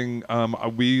not something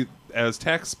we as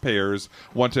taxpayers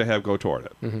want to have go toward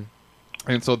it.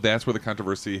 And so that's where the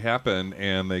controversy happened,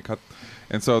 and they cut.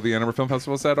 And so the Ann Arbor Film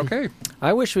Festival said, okay.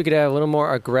 I wish we could have a little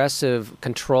more aggressive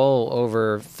control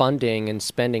over funding and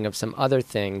spending of some other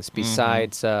things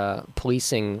besides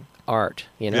policing art,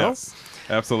 Yes,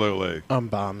 absolutely.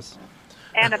 Bombs.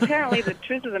 And apparently, the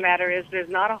truth of the matter is, there's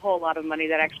not a whole lot of money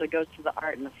that actually goes to the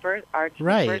arts in the first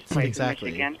place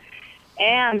exactly. in Michigan.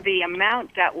 And the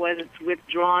amount that was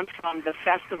withdrawn from the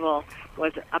festival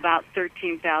was about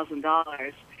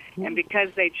 $13,000. And because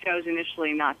they chose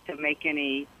initially not to make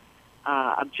any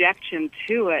objection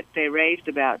to it, they raised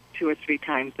about 2 or 3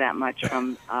 times that much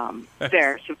from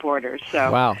their supporters.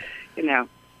 So, wow.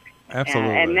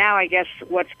 Absolutely. And now I guess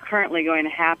what's currently going to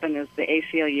happen is the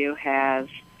ACLU has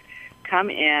come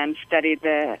in, studied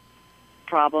the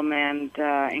problem, and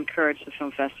encouraged the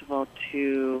film festival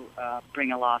to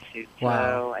bring a lawsuit. Wow.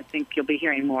 So I think you'll be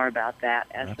hearing more about that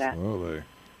as Absolutely.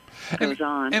 that goes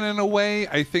on. And in a way,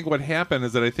 I think what happened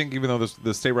is that I think even though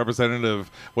the state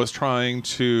representative was trying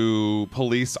to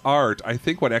police art, I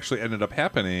think what actually ended up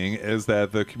happening is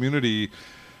that the community,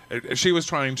 she was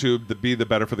trying to be the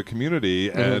better for the community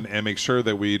and make sure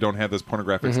that we don't have this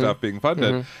pornographic stuff being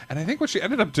funded. And I think what she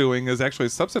ended up doing is actually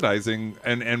subsidizing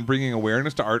and bringing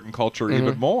awareness to art and culture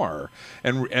even more.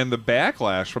 And the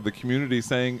backlash from the community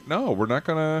saying, no, we're not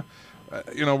going to,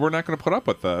 we're not going to put up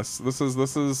with this. This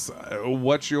is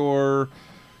what you're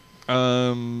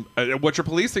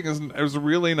policing is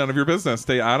really none of your business.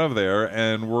 Stay out of there,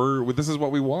 and this is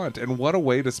what we want. And what a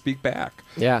way to speak back.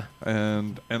 Yeah.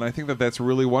 And I think that's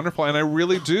really wonderful. And I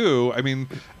really do. I mean,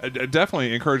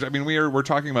 definitely encourage. I mean, we're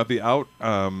talking about the Out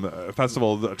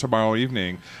festival tomorrow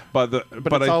evening, but it's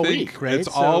I all think week, right? it's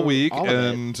all So week, all of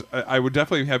it. and I would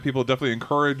definitely have people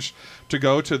encouraged to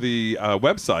go to the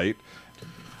website.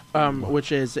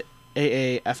 Which is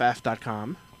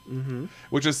aaff.com.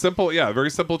 Which is simple, very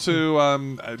simple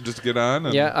to just get on.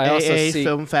 And Yeah, I also see...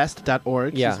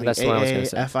 aafilmfest.org. Yeah, that's what I was going to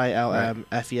say.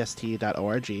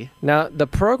 aafilmfest.org. Now, the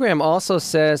program also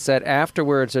says that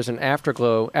afterwards there's an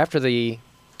afterglow.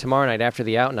 Tomorrow night, after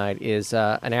the Out night, is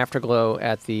an afterglow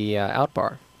at the Out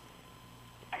Bar.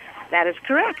 That is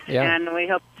correct. Yeah. And we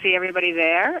hope to see everybody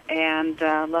there, and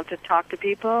love to talk to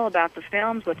people about the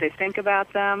films, what they think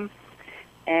about them,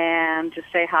 and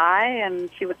just say hi and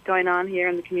see what's going on here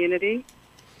in the community.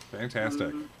 Fantastic.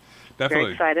 Very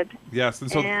Definitely. excited. Yes, and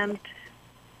so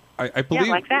I believe,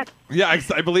 like that. Yeah,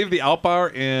 I believe the Out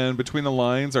Bar and Between the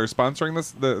Lines are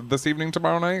sponsoring this evening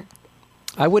tomorrow night.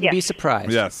 I wouldn't Yes. be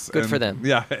surprised. Yes, Good and- for them.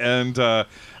 Yeah, and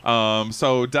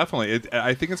so definitely,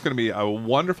 I think it's going to be a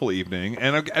wonderful evening.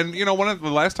 And the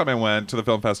last time I went to the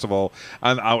film festival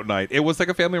on Out Night, it was like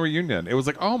a family reunion. It was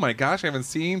like, oh my gosh, I haven't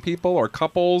seen people or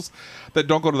couples that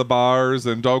don't go to the bars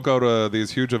and don't go to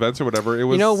these huge events or whatever. It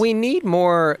was, we need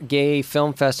more gay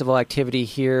film festival activity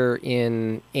here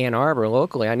in Ann Arbor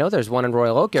locally. I know there's one in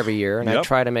Royal Oak every year, and I Yep.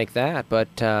 try to make that, but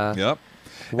Yep.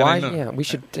 Why? And I know- Yeah, we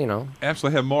should,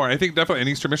 Actually have more. I think definitely, and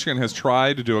Eastern Michigan has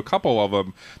tried to do a couple of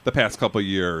them the past couple of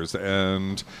years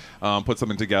and put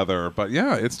something together. But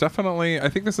yeah, it's definitely, I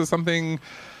think this is something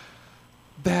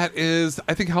that is,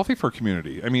 I think, healthy for a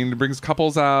community. I mean, it brings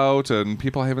couples out and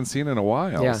people I haven't seen in a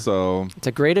while. Yeah. So It's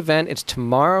a great event. It's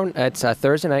tomorrow. It's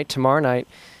Thursday night, tomorrow night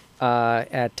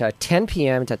at 10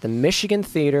 p.m. It's at the Michigan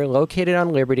Theater, located on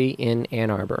Liberty in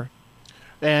Ann Arbor.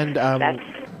 And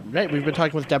right, we've been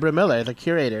talking with Deborah Miller, the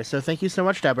curator. So thank you so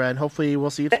much, Deborah, and hopefully we'll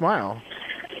see you tomorrow.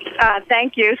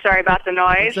 Thank you. Sorry about the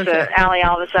noise. It's okay. Allie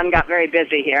all of a sudden got very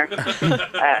busy here.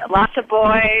 Lots of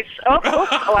boys. Oh,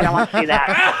 I don't want to see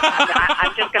that.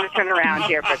 I'm just going to turn around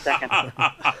here for a second.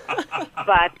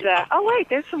 But, wait,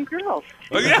 there's some girls.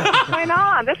 What's going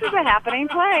on? This is a happening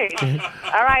place.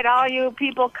 All right, all you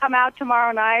people come out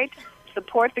tomorrow night.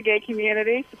 Support the gay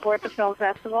community, support the film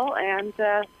festival, and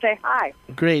say hi.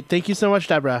 Great. Thank you so much,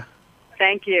 Deborah.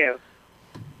 Thank you.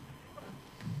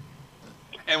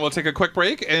 and we'll take a quick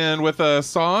break and with a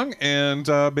song and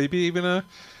maybe even a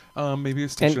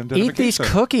station And eat these identification.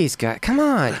 cookies, guys. Come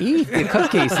on, eat the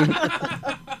cookies.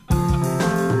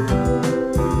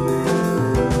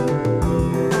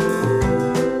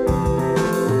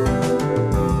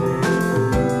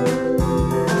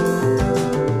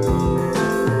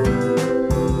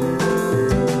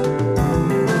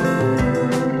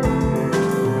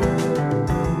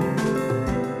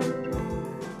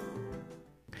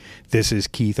 This is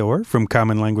Keith Orr from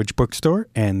Common Language Bookstore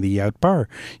and The Out Bar.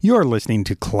 You're listening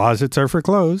to Closets Are for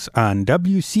Clothes on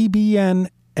WCBN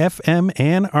FM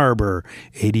Ann Arbor,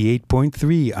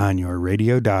 88.3 on your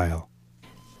radio dial.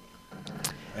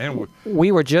 And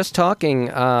We were just talking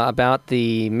about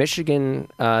the Michigan,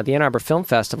 the Ann Arbor Film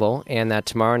Festival, and that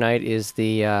tomorrow night is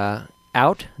the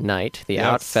Out Night, the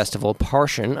Out Festival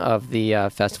portion of the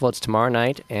festival. It's tomorrow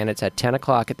night, and it's at 10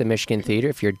 o'clock at the Michigan Theater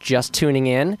if you're just tuning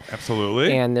in.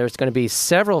 Absolutely. And there's going to be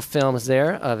several films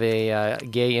there of a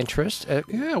gay interest.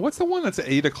 Yeah, what's the one that's at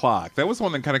 8 o'clock? That was the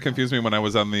one that kind of confused me when I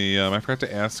was on the... I forgot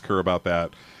to ask her about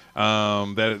that.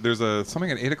 That there's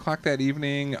something at 8 o'clock that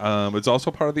evening. It's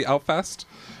also part of the Outfest.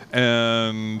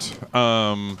 And...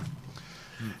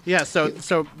 Yeah,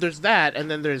 so there's that,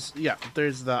 and then there's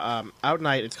the out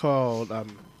night. It's called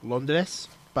Londres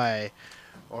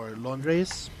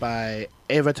Londres by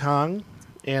Eva Tong,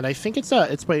 and I think it's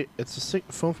a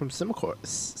film from Singapore.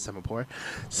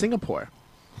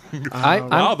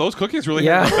 wow, those cookies really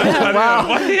Yeah. Wow.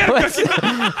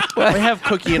 I have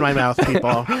cookie in my mouth,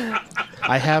 people.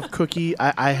 I have cookie.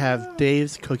 I have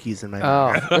Dave's cookies in my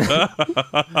mouth.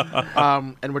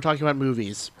 Oh, And we're talking about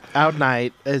movies. Out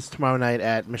Night is tomorrow night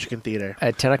at Michigan Theater.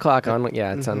 at 10 o'clock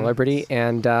it's on Liberty.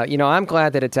 And, I'm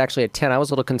glad that it's actually at 10. I was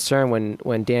a little concerned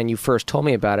when Dan, you first told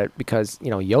me about it because,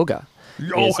 yoga.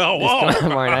 is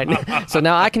tomorrow night. So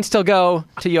now I can still go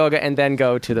to yoga and then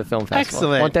go to the film festival.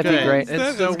 Excellent. Won't that Good. be great?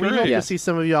 And so we great. hope Yeah. to see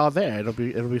some of y'all there. It'll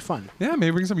be fun. Yeah,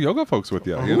 maybe bring some yoga folks with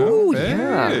you. Ooh, Hey,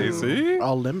 yeah. see?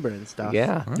 All limber and stuff.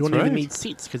 Yeah. You won't right. even need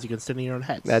seats because you can sit in your own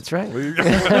heads. That's right.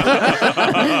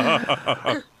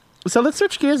 So let's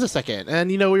switch gears a second. And,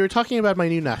 we were talking about my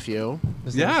new nephew.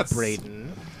 His name is Yes.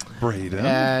 Braden. Braden.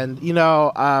 And,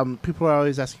 people are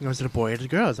always asking, is it a boy or a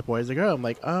girl? Is it a boy or a girl? I'm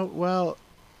like, oh, well,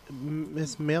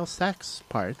 it's male sex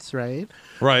parts, right?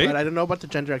 Right. But I don't know about the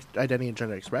gender identity and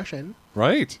gender expression.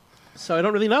 Right. So I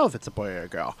don't really know if it's a boy or a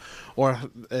girl. Or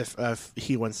if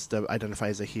he wants to identify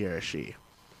as a he or a she.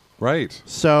 Right.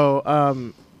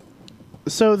 So,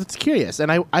 so that's curious,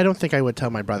 and I don't think I would tell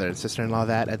my brother and sister-in-law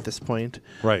that at this point,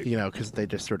 Right. because they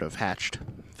just sort of hatched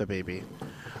the baby.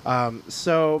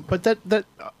 But that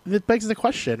begs the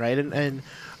question, right? And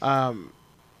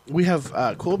we have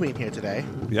Cool Bean here today.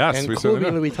 Yes, and we Cool certainly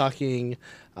Bean do. will be talking.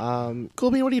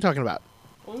 Cool Bean, what are you talking about?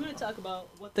 Well, I'm going to talk about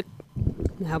what the...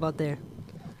 How about there?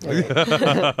 I'm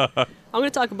going to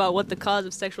talk about what the cause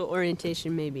of sexual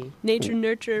orientation may be. Nature,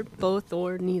 nurture, both,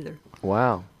 or neither.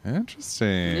 Wow.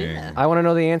 Interesting. Yeah. I want to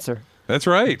know the answer. That's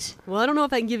right. Well, I don't know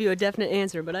if I can give you a definite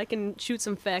answer, but I can shoot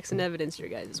some facts and evidence your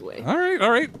guys' way. All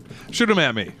right. Shoot them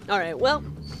at me. All right, well,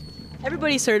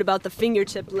 everybody's heard about the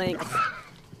fingertip length.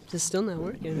 Is this still not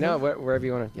working? No, wherever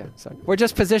you want to. Yeah, sorry. We're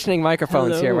just positioning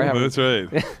microphones here. We're having. That's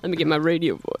right. Let me get my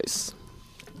radio voice.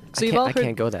 So I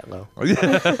can't go that low.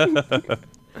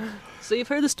 So you've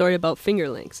heard the story about finger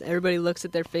lengths. Everybody looks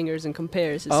at their fingers and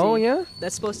compares. To Oh, see. yeah?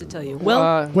 That's supposed to tell you.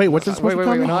 Well, Wait, what's this supposed wait, to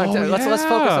tell me? no, let's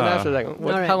focus on that for a second.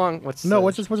 All right. How long? What's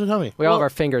What's this supposed to tell me? We all have Well- our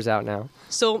fingers out now.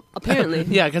 so apparently,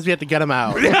 Yeah, because we have to get them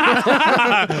out.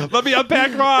 Let me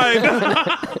unpack mine.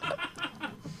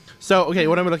 So, okay,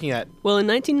 what am I looking at? well, in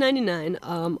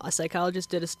 1999, a psychologist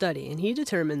did a study, and he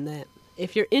determined that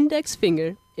if your index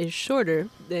finger is shorter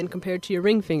than compared to your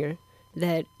ring finger,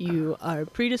 that you are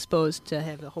predisposed to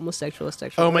have a homosexual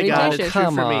sexual Oh my God, orientation. it's true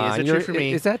for me. Is it true for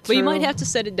me? Is that true? But you might have to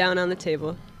set it down on the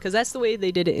table because that's the way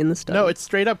they did it in the study. No, it's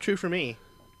straight up true for me.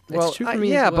 It's true for me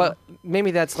yeah, as well. but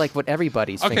maybe that's like what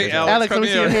everybody's Okay, fingers are. Alex, let me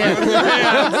see your hand.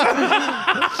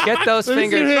 Get those Let me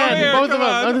see your fingers. hand. Here, Both of come them.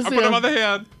 on. Let me I'll see put them them. on the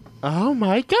hand. Oh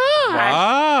my God.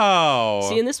 Wow.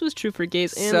 See, and this was true for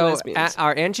gays and So lesbians.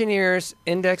 our engineer's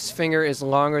index finger is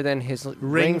longer than his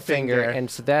ring finger, finger. and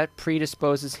so that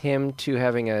predisposes him to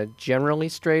having a generally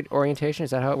straight orientation. Is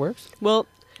that how it works? Well,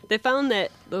 they found that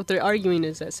what they're arguing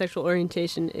is that sexual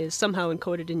orientation is somehow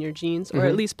encoded in your genes, or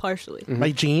at least partially.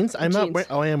 My jeans? I'm not Jeans. wearing.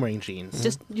 Oh, I am wearing jeans.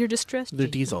 Just your distressed They're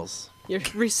genes. diesels. Your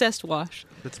recessed wash.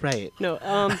 That's right. No,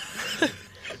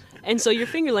 and so your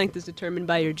finger length is determined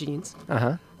by your genes. Uh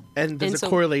huh. And there's And a so-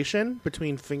 correlation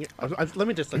between finger. Let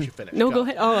me just let you finish. No, go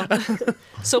ahead. Oh,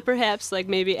 so perhaps like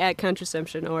maybe at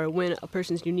contraception or when a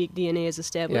person's unique DNA is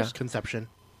established. Conception,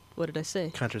 What did I say?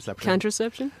 contraception.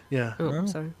 Contraception? Yeah. Oh,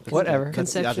 sorry. Whatever.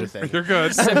 That's the other Conception. thing. You're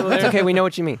good. It's okay. We know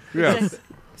what you mean. Yes.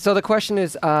 So the question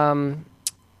is,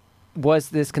 was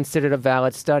this considered a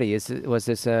valid study? Was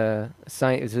this a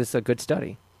science? Is this a good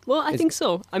study? Well, I Is- think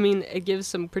so. I mean, it gives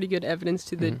some pretty good evidence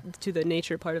to the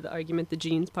nature part of the argument, the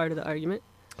genes part of the argument.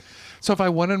 So if I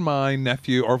wanted my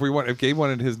nephew, or if Gabe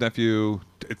wanted his nephew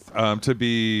to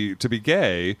be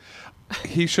gay,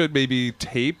 he should maybe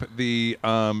tape the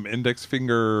index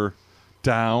finger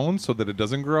down so that it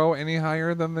doesn't grow any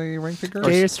higher than the ring finger.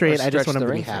 Gay or straight, I just stretch want him the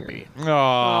to be ring happy.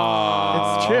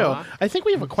 Aww. It's true. I think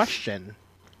we have a question.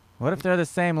 What if they're the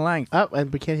same length? Oh,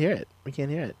 and we can't hear it. We can't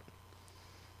hear it.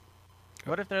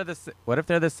 What if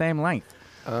they're the same length?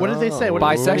 What did they say? What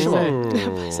did they Bisexual.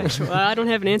 say? Sexual. I don't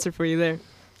have an answer for you there.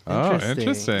 Oh,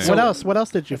 interesting. What else? What else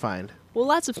did you find? Well,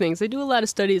 lots of things. They do a lot of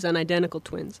studies on identical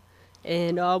twins.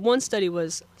 And one study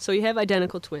was, so you have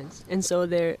identical twins, and so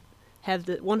they have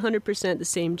the 100% the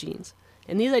same genes.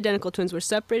 And these identical twins were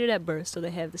separated at birth, so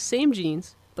they have the same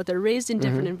genes, but they're raised in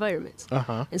different environments.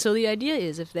 Uh-huh. And so the idea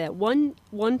is if that one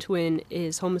twin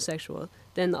is homosexual,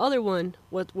 then the other one,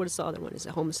 what is the other one? Is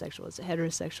it homosexual? Is it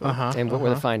heterosexual? Uh-huh. And what were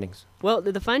the findings? Well,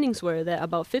 the findings were that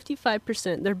about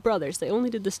 55%, they're brothers. They only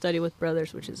did the study with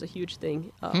brothers, which is a huge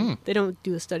thing. They don't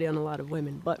do a study on a lot of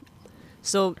women. But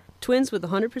so twins with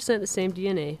 100% the same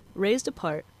DNA, raised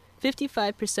apart,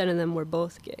 55% of them were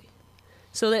both gay.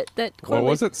 So that What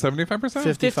was it? 75%?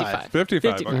 55.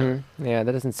 55. Okay. Yeah,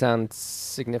 that doesn't sound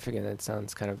significant. It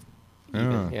sounds kind of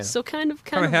even. Yeah. So kind of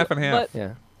half and half. But,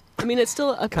 Yeah. I mean, it's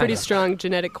still a pretty Kinda. strong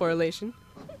genetic correlation.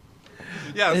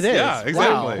 Yes. It is. Yeah,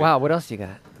 exactly. Wow. What else you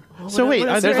got? So wait,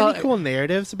 are there There's any cool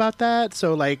narratives about that?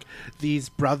 So like these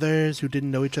brothers who didn't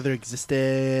know each other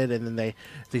existed, and then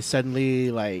they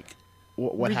suddenly like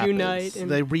what Reunite happens?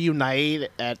 and- They reunite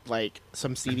at like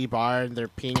some seedy bar, and they're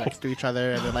peeing next to each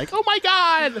other, and they're like, "Oh my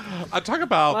god!" Talk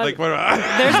about Well, like what?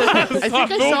 I think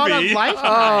I saw it on movie. Lifetime.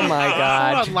 Oh my I saw it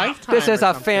God! on Lifetime This is or a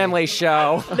something. family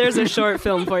show. There's a short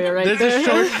film for you right There's there. a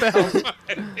short film.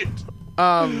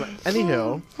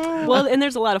 Anywho, Well, and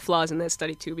there's a lot of flaws in that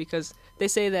study too, because they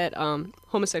say that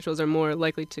homosexuals are more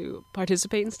likely to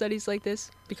participate in studies like this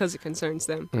because it concerns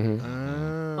them.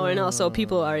 Oh, and also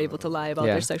people are able to lie about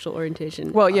Yeah. their sexual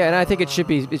orientation. Well, yeah, and I think it should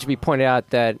be pointed out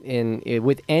that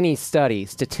with any study,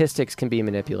 statistics can be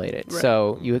manipulated. Right.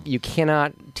 So you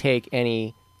cannot take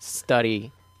any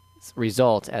study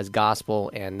result as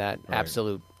gospel and that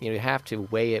absolute. You have to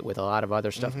weigh it with a lot of other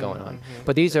stuff going on.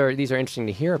 But these are interesting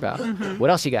to hear about.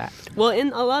 What else you got? Well,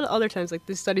 in a lot of other times, like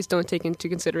these studies don't take into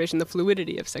consideration the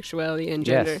fluidity of sexuality and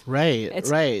gender. Yes. right,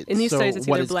 It's- right. In these So studies, it's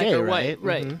what either is black gay, or white,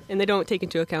 right? right? And they don't take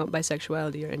into account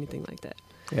bisexuality or anything like that.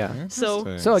 Yeah. So,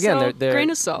 Interesting. So again, So, they're grain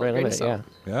of salt, very grain of limited,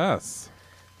 salt. yeah. Yes.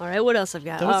 all right, what else I've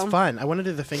got? That was fun. I want to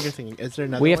do the finger thing. Is there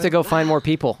another? We have one? to go find more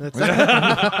people. Let's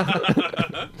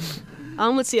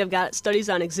see. I've got studies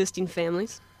on existing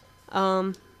families.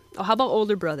 How about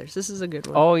older brothers? This is a good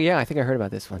one. Oh yeah, I think I heard about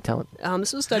this one. Tell it.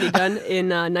 This was a study done in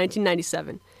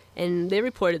 1997, and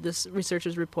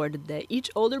researchers reported that each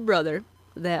older brother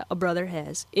that a brother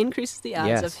has increases the odds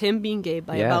Yes. of him being gay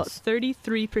by Yes. about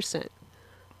 33%.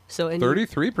 So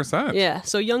 33%. Yeah,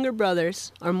 so younger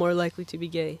brothers are more likely to be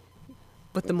gay,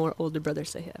 but the more older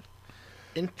brothers they have.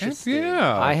 Interesting.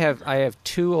 Yeah. I have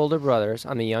two older brothers.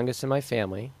 I'm the youngest in my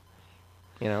family.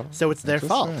 You know. So it's their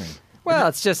fault. Interesting. Well,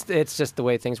 it's just the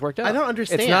way things worked out. I don't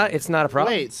understand. It's not a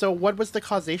problem. Wait, so what was the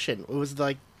causation? Were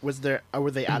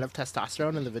they out of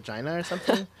testosterone in the vagina or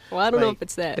something? Well, I don't know Like, if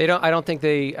it's that. I don't think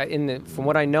they. From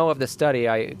what I know of the study,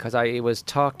 it was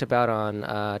talked about on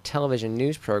a television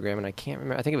news program, and I can't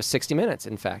remember. I think it was 60 Minutes.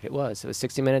 In fact, it was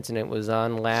 60 Minutes, and it was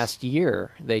on last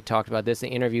year. They talked about this. They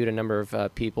interviewed a number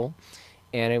of people,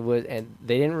 and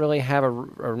they didn't really have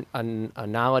a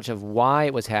knowledge of why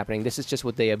it was happening. This is just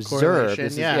what they observed.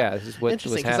 This is what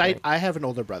was happening. I have an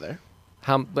older brother.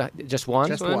 Just one?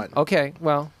 Just one. Okay,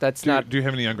 well, that's not... Do you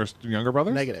have any younger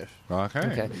brothers? Negative.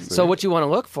 Okay. So what you want to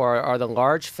look for are the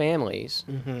large families,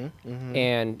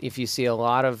 and if you see a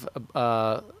lot of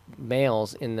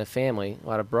males in the family, a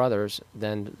lot of brothers,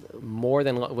 then more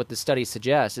than what the study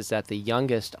suggests is that the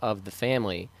youngest of the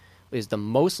family is the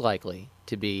most likely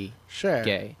to be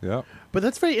gay. Yeah. But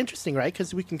that's very interesting, right?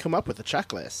 Because we can come up with a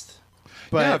checklist.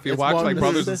 But yeah, if you watch like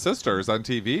Brothers and Sisters on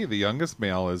TV, the youngest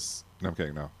male is... No, I'm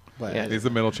kidding, no. Yeah. He's the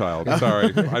middle child.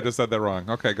 Sorry, I just said that wrong.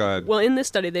 Okay, go ahead. Well, in this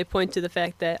study, they point to the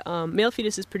fact that male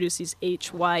fetuses produce these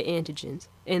HY antigens,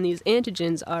 and these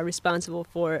antigens are responsible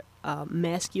for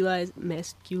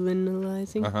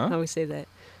masculinizing. How do we say that?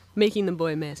 Making the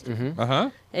boy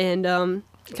masculine. And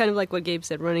kind of like what Gabe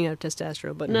said, running out of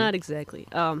testosterone, but not exactly.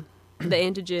 The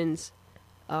antigens,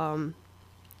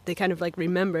 they kind of like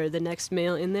remember the next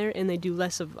male in there, and they do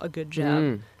less of a good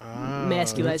job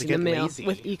masculizing the male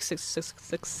with each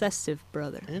successive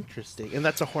brother. Interesting. And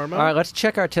that's a hormone? All right, let's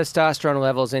check our testosterone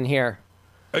levels in here.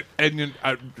 And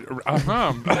how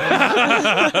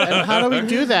do we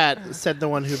do that? Said the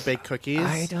one who baked cookies.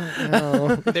 I don't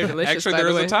know. They're delicious. Actually, there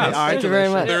is a test. Thank you very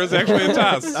much. There is actually a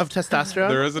test of testosterone.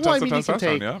 There is a test of you can testosterone.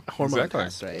 take Yeah, hormone exactly.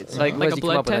 tests, right? So like a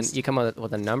blood test. You come up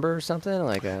with a number or something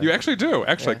like a. You actually do,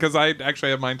 because I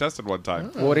actually had mine tested one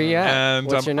time. What are you at? And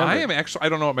What's your number? I am actually, I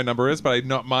don't know what my number is, but I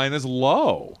know mine is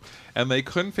low. And they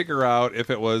couldn't figure out if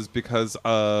it was because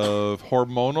of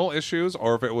hormonal issues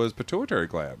or if it was pituitary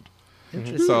gland.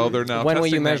 So they're now When were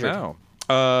testing you measured? that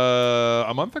now.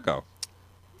 A month ago.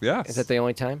 Yes. Is that the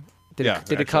only time? Did it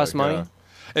actually, cost money? yeah.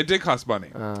 It did cost money.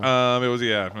 It was,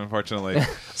 unfortunately.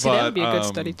 See, that would be a good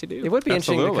study to do. It would be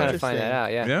interesting to Absolutely. kind of find that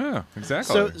out. Yeah. Yeah,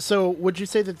 exactly. So would you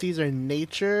say that these are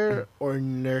nature or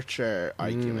nurture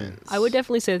arguments? I would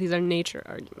definitely say that these are nature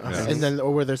arguments. Yeah. And then,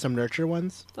 or were there some nurture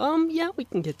ones? Yeah, we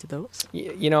can get to those.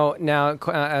 Now,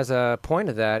 as a point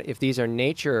of that, if these are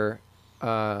nature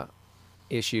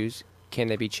issues, can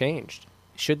they be changed?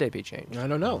 Should they be changed? I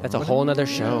don't know. That's a whole other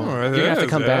show. Oh, You're gonna have to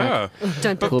come back.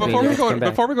 Dun, dun, Cool dun. bean.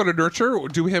 Before we go to nurture,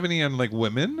 do we have any on like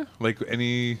women? Like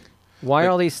any? Why are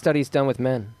all these studies done with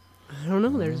men? I don't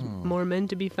know. There's more men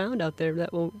to be found out there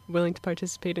that will willing to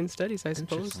participate in studies, I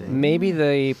suppose. Maybe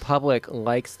the public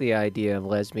likes the idea of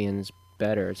lesbians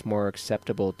better. It's more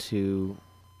acceptable to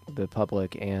the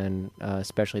public and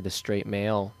especially the straight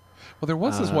male. Well, there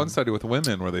was this one study with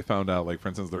women where they found out, like for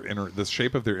instance, the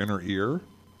shape of their inner ear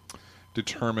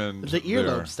determined The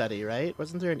earlobe study, right?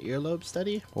 Wasn't there an earlobe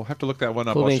study? We'll have to look that one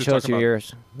up. Cool while bean, she's show us talking your about-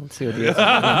 ears. Let's see what the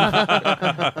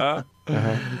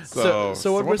So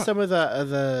what were we'll some of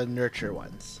the nurture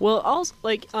ones? Well, also,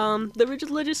 the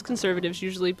religious conservatives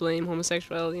usually blame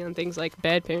homosexuality on things like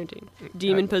bad parenting,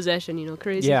 demon possession,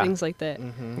 crazy Yeah. things like that.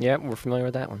 Yeah, we're familiar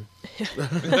with that one.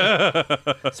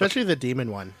 Especially the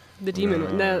demon one. The demon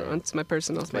one, that one's my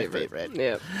personal my favorite. favorite.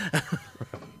 Yeah.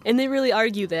 And they really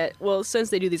argue that, well, since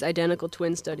they do these identical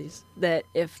twin studies, that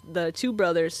if the two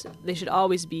brothers, they should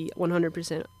always be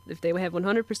 100%, if they have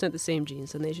 100% the same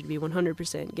genes, then they should be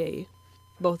 100% gay.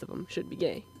 Both of them should be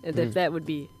gay. And if that would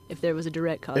be, if there was a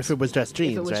direct cause. If it was just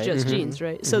genes, If it was right? just genes,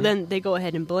 right? So then they go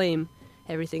ahead and blame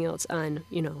everything else on,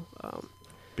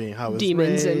 Being how it was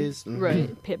demons raised. and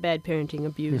bad parenting,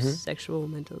 abuse, sexual,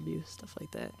 mental abuse, stuff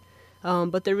like that.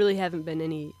 But there really haven't been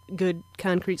any good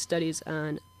concrete studies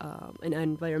on an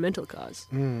environmental cause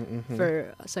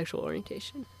for sexual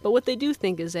orientation. But what they do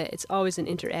think is that it's always an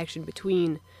interaction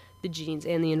between the genes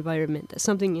and the environment, that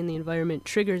something in the environment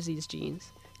triggers these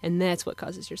genes, and that's what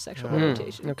causes your sexual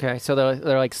orientation. Okay, so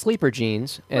they're like sleeper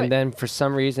genes, and Right. then for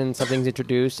some reason something's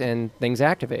introduced and things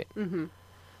activate. Mm-hmm.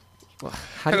 Well,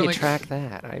 how do Kinda you like- track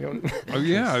that? I don't. Oh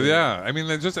yeah. I mean,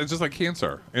 it's just like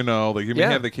cancer. Like you may Yeah.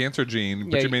 have the cancer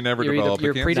gene, but Yeah, you may never you're develop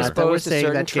you're the cancer. predisposed Not that we're to saying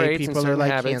certain that gay traits and people are certain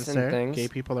like habits cancer. and things. Gay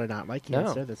people are not like No.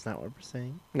 cancer. That's not what we're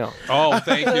saying. No. Oh,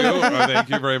 thank you. Thank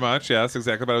you very much. Yes,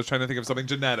 exactly. But I was trying to think of something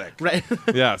genetic. Right.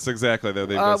 Yes, exactly. They've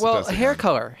Well, suggested hair that.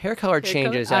 color. Hair color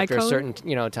changes eye after a color? certain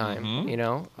time.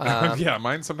 Yeah,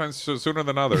 mine sometimes sooner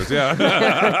than others.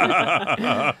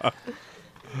 Yeah.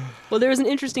 Well, there was an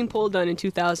interesting poll done in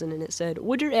 2000, and it said,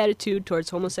 would your attitude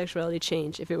towards homosexuality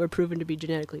change if it were proven to be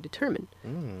genetically determined?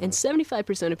 And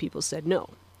 75% of people said no.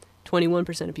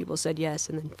 21% of people said yes,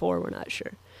 and then 4 were not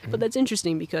sure. But that's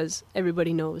interesting because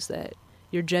everybody knows that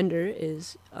your gender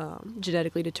is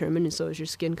genetically determined, and so is your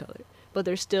skin color. But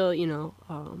there's still,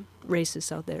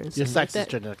 racists out there and Your stuff sex like is that.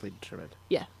 genetically determined.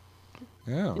 Yeah,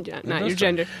 Yeah. not your Interesting.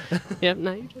 gender. Yep,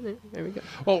 not your gender. There we go.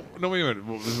 Well, no, wait a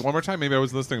minute. One more time. Maybe I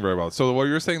wasn't listening very well. So what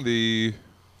you were saying, the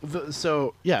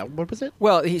So yeah, what was it?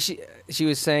 Well, she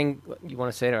was saying. You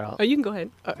want to say it or else? Oh, you can go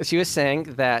ahead. She was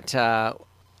saying that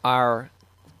our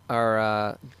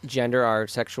gender, our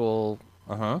sexual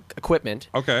equipment,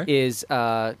 is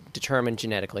determined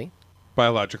genetically.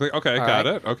 Biologically, okay, All got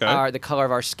right. it. Okay, the color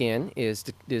of our skin is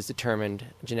determined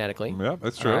genetically. Yeah,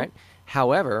 that's true. All right.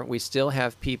 However, we still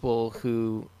have people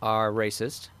who are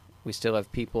racist. We still have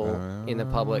people in the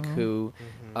public who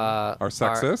are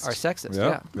sexist. Are sexist.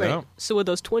 Yeah. Yeah. Right. So would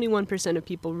those 21% of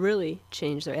people really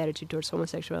change their attitude towards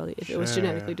homosexuality if it was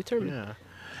genetically determined? Yeah.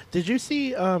 Did you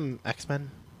see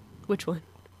X-Men? Which one?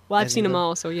 Well, I've seen them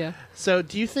all, so yeah. So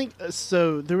do you think?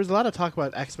 So there was a lot of talk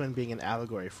about X-Men being an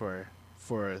allegory for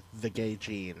the gay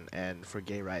gene and for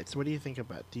gay rights. What do you think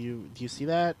about? Do you see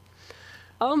that?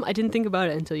 I didn't think about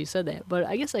it until you said that, but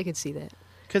I guess I could see that.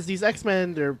 Because these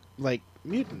X-Men, they're like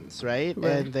mutants, right?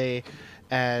 Right. And they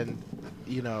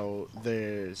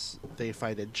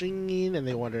find a gene and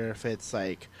they wonder if it's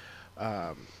like,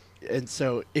 and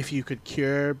so if you could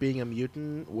cure being a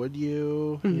mutant, would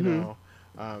you? Mm-hmm. You know.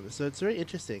 So it's very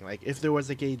interesting. Like, if there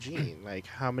was a gay gene, like,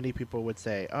 how many people would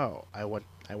say, "Oh, I want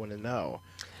to know."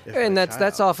 And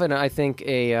that's often, I think,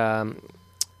 a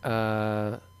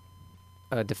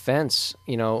defense.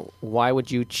 You know, why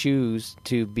would you choose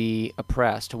to be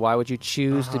oppressed? Why would you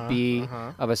choose to be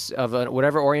of a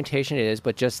whatever orientation it is,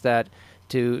 but just that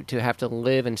to have to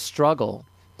live and struggle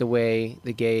the way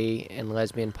the gay and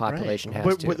lesbian population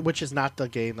has to, which is not the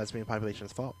gay and lesbian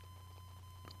population's fault.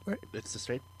 Right. It's the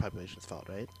straight population's fault,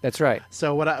 right? That's right.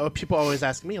 So what people always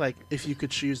ask me, like, if you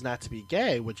could choose not to be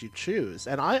gay, would you choose?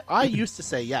 And I used to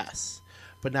say yes,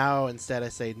 but now instead I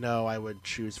say no. I would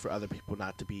choose for other people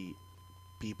not to be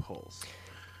beepholes.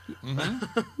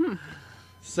 Mm-hmm.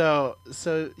 So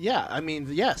yeah, I mean,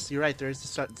 yes, you're right. There is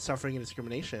suffering and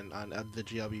discrimination on the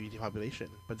LGBT population,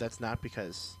 but that's not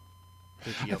because.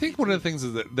 I think one of the things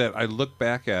is that I look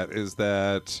back at is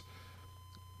that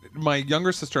my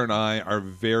younger sister and I are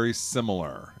very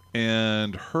similar,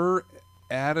 and her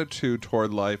attitude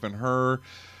toward life and her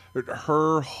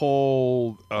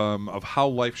whole of how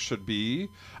life should be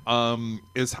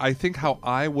is, I think, how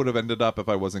I would have ended up if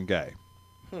I wasn't gay.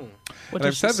 What and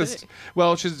I've said this.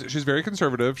 Well, she's very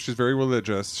conservative. She's very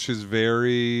religious. She's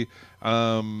very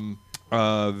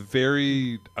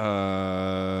very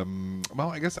well,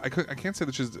 I guess I can't say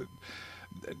that she's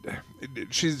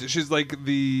like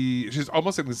she's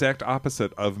almost an exact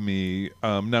opposite of me.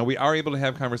 Now we are able to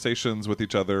have conversations with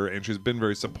each other, and she's been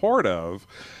very supportive,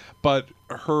 but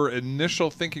her initial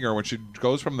thinking, or when she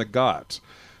goes from the gut,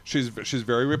 she's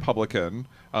very Republican.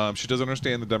 She doesn't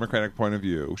understand the Democratic point of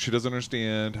view. She doesn't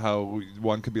understand how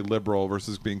one could be liberal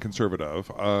versus being conservative.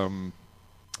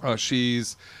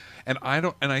 And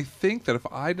I think that if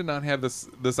I did not have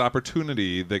this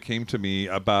opportunity that came to me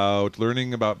about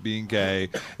learning about being gay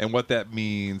and what that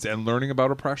means and learning about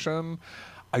oppression,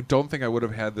 I don't think I would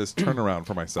have had this turnaround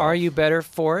for myself. Are you better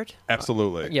for it?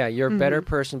 Absolutely. Yeah, you're a better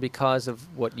person because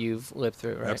of what you've lived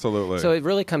through, right? Absolutely. So it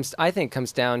really comes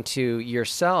down to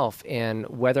yourself and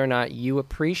whether or not you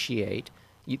appreciate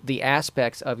the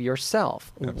aspects of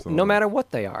yourself, no matter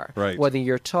what they are. Right. Whether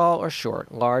you're tall or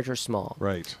short, large or small.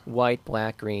 Right. White,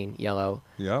 black, green, yellow,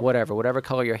 Yep. whatever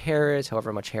color your hair is,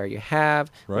 however much hair you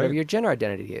have, whatever your gender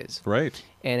identity is. Right.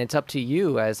 And it's up to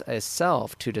you as a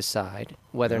self to decide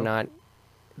whether or not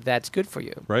that's good for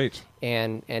you. Right.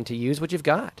 And to use what you've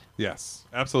got. Yes,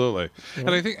 absolutely. Yeah.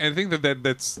 And I think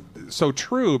that's so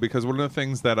true, because one of the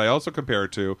things that I also compare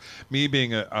it to, me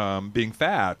being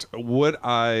fat, would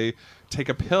I take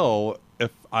a pill if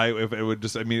it would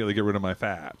just immediately get rid of my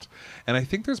fat? And I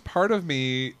think there's part of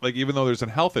me, like, even though there's a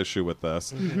health issue with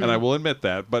this, and I will admit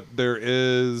that, but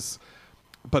that's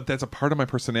a part of my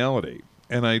personality.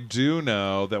 And I do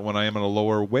know that when I am at a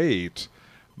lower weight,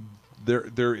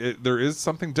 there is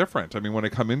something different. I mean, when I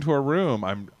come into a room,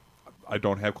 I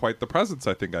don't have quite the presence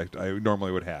I think I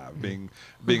normally would have, being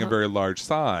a very large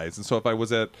size. And so if I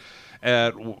was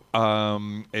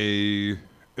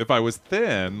if I was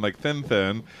thin, like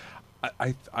thin,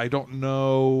 I don't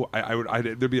know.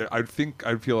 I'd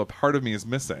feel a part of me is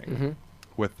missing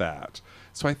with that.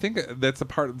 So I think that's a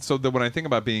part. So that when I think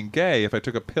about being gay, if I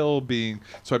took a pill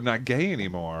so I'm not gay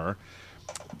anymore,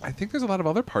 I think there's a lot of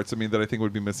other parts of me that I think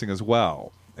would be missing as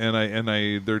well. And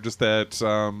they're just that.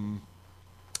 I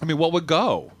mean, what would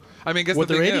go? I mean, I guess would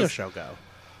the radio is, show go?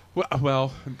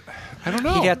 Well, I don't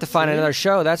know. You'd have to find another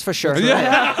show, that's for sure.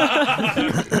 Yeah.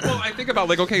 Well, I think about,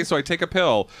 like, okay, so I take a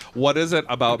pill. What is it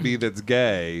about me that's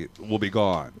gay will be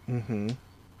gone?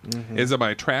 Is it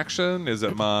my attraction? Is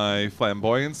it my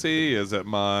flamboyancy? Is it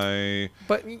my?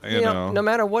 But you know, no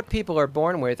matter what people are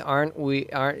born with,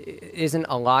 isn't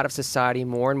a lot of society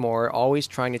more and more always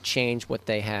trying to change what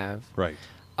they have? Right.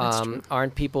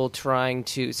 Aren't people trying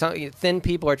to? Thin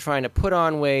people are trying to put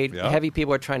on weight. Yeah. Heavy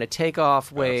people are trying to take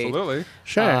off weight. Absolutely.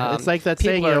 Sure. It's like that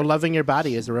saying, loving your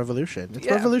body is a revolution. It's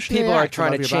revolutionary. People are act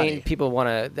trying love to your change. body. People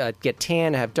want to get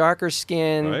tan, have darker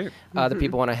skin. Right. Other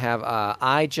people want to have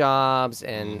eye jobs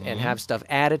and have stuff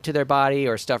added to their body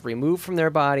or stuff removed from their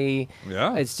body.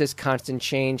 Yeah. It's just constant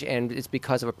change, and it's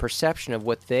because of a perception of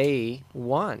what they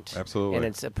want. Absolutely. And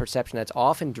it's a perception that's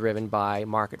often driven by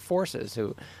market forces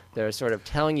who they're sort of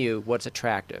telling you what's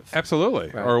attractive. Absolutely.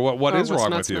 Right. Or what is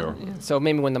wrong with not you. smart, yeah. So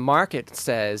maybe when the market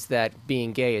says that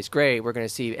being gay is great, we're going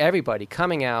to see everybody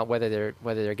coming out, whether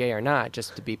they're gay or not,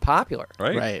 just to be popular.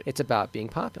 Right. Right. It's about being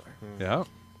popular. Yeah.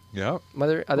 Yeah.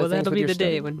 Other Well, things that'll with be your the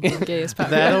day study? when gay is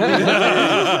popular. That'll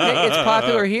be It's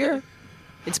popular here.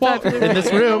 It's popular in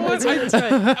this room. That's right.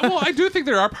 Well, I do think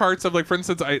there are parts of, like, for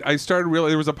instance, I started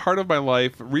realizing there was a part of my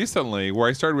life recently where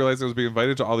I started realizing I was being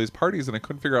invited to all these parties and I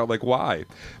couldn't figure out, like, why.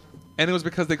 And it was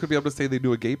because they could be able to say they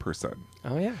knew a gay person.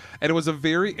 Oh yeah. And it was a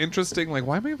very interesting, like,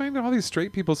 why am I inviting all these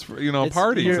straight people's, It's-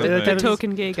 parties? you're- and they're things? kind of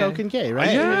Token gay guy. Token gay,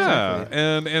 right? Yeah.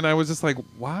 Exactly. And I was just like,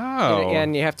 wow.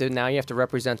 And you have to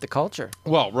represent the culture.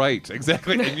 Well, right,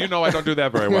 exactly. And I don't do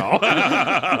that very well.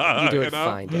 You do it know?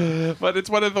 fine. Dan. But it's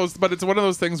one of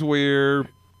those things where,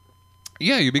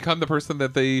 yeah, you become the person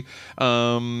that they.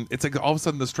 It's like all of a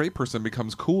sudden the straight person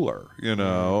becomes cooler,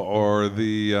 or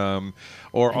the,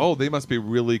 or they must be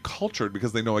really cultured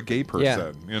because they know a gay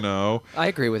person, I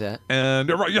agree with that. And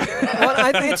right, yeah. Well,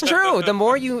 I think it's true. The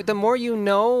more you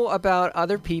know about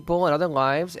other people and other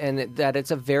lives, and that it's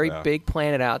a very Yeah. big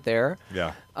planet out there,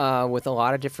 Yeah. with a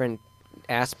lot of different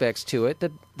aspects to it,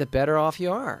 the better off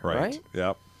you are. Right.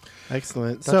 Yep.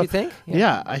 Excellent. Don't you think?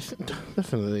 Yeah, I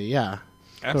definitely. Yeah.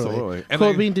 Absolutely. And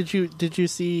Colby, did you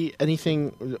see anything?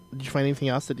 Did you find anything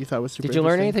else that you thought was super? Did you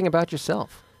learn interesting? anything about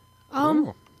yourself?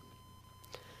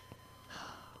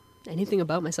 Anything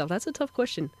about myself? That's a tough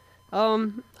question.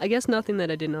 I guess nothing that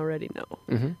I didn't already know.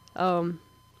 Mm-hmm.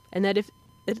 And that if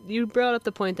you brought up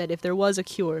the point that if there was a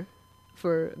cure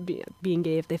for being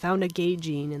gay, if they found a gay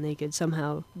gene and they could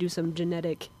somehow do some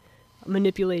genetic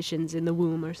manipulations in the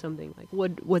womb or something, like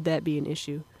would that be an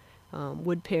issue?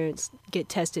 Would parents get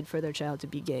tested for their child to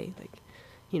be gay? Like,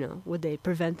 would they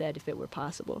prevent that if it were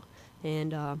possible?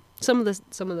 And some of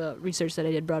the research that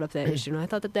I did brought up that issue, and I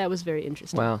thought that was very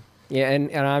interesting. Wow. Yeah,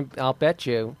 and I'll bet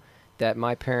you that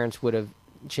my parents would have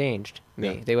changed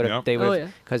me. Yeah. They would have. Yeah. They would. Oh, yeah.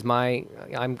 Because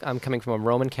I'm coming from a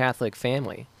Roman Catholic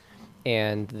family,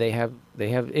 and they have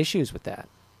issues with that.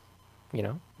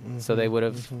 So they would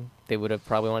have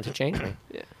probably wanted to change me.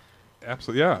 Yeah.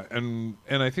 Absolutely, yeah, and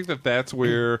I think that's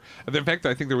where. In fact,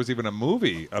 I think there was even a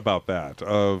movie about that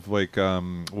of like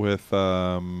with he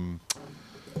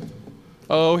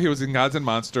was in Gods and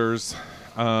Monsters.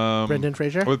 Brendan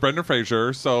Fraser? With Brendan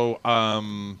Fraser. So,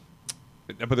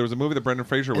 but there was a movie that Brendan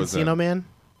Fraser was in. Encino Man.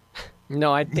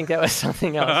 No, I think that was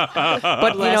something else.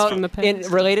 But Blast from the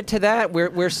past. related to that,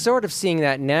 we're sort of seeing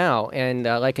that now. And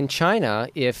like in China,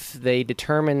 if they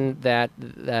determine that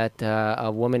a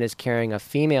woman is carrying a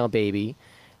female baby,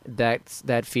 that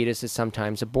fetus is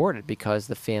sometimes aborted because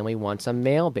the family wants a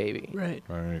male baby. Right.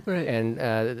 Right. Right.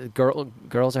 And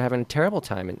girls are having a terrible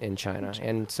time in China,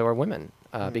 and so are women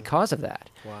because of that.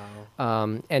 Wow.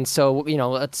 And so,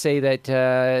 let's say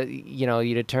that,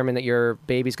 you determine that your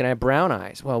baby's going to have brown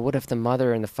eyes. Well, what if the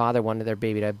mother and the father wanted their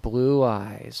baby to have blue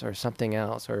eyes or something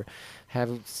else, or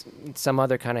have some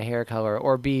other kind of hair color,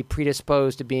 or be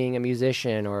predisposed to being a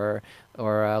musician or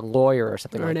a lawyer or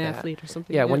something Or like an that. athlete or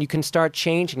something. Yeah, when you can start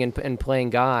changing and playing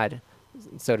God,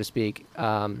 so to speak,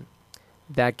 that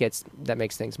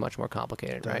makes things much more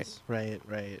complicated, right?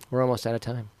 Right. We're almost out of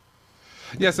time.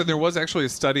 Yes, and there was actually a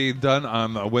study done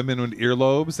on women with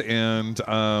earlobes and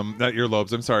not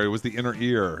earlobes. I'm sorry, it was the inner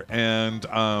ear and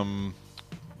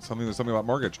something about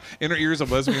mortgage. Inner ears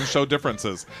of lesbians show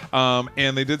differences,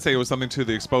 and they did say it was something to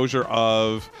the exposure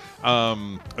of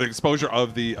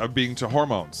being to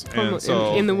hormones, and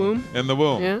so in the womb. In the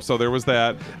womb. Yeah. So there was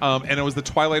that, and it was the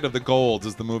Twilight of the Golds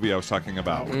is the movie I was talking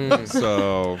about.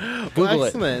 So Google it.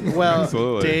 Excellent. Well,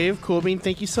 Absolutely. Dave Coolbean,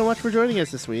 thank you so much for joining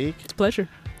us this week. It's a pleasure.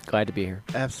 Glad to be here.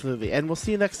 Absolutely. And we'll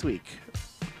see you next week.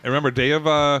 and remember, day of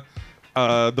the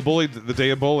day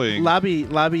of bullying.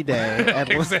 Lobby day. At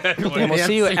Exactly. And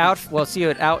we'll see you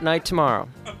at Out Night tomorrow.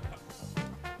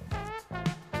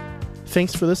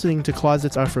 Thanks for listening to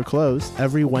Closets Are for Clothes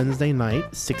every Wednesday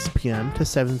night, 6 p.m. to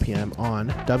 7 p.m. on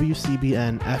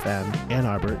WCBN FM Ann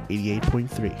Arbor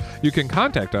 88.3. You can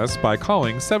contact us by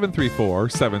calling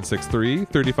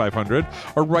 734-763-3500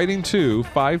 or writing to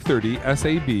 530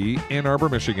 SAB, Ann Arbor,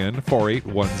 Michigan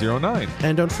 48109.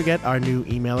 And don't forget our new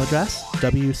email address,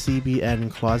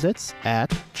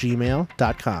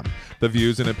 WCBNclosets@gmail.com. The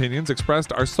views and opinions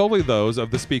expressed are solely those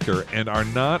of the speaker and are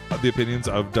not the opinions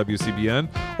of WCBN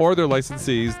or their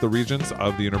licensees, the Regents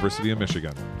of the University of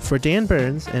Michigan. For Dan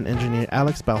Burns and engineer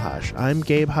Alex Belhaj, I'm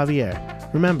Gabe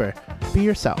Javier. Remember, be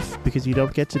yourself because you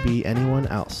don't get to be anyone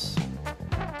else.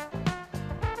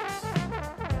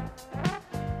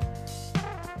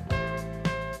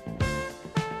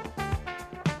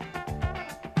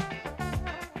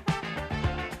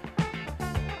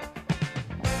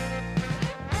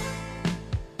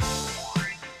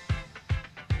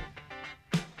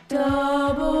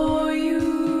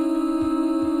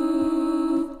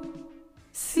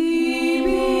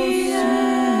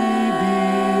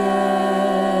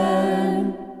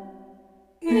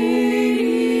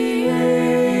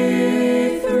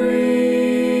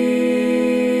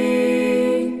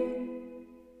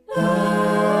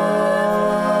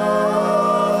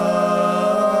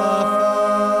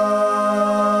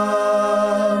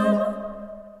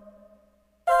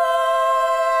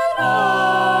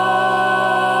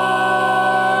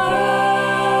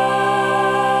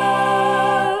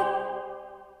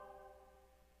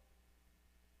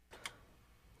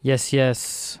 Yes,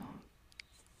 yes.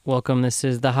 Welcome. This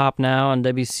is The Hop Now on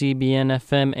WCBN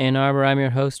FM Ann Arbor. I'm your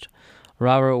host,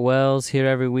 Robert Wells, here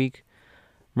every week,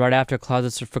 right after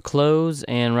Closets Are for Clothes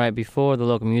and right before the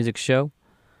local music show.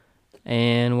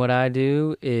 And what I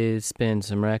do is spin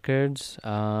some records,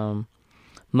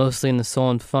 mostly in the soul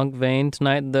and funk vein.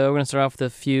 Tonight, though, we're going to start off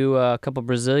with a couple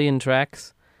Brazilian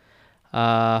tracks.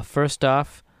 First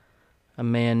off, a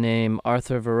man named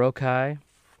Arthur Verocai,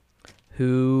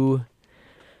 who...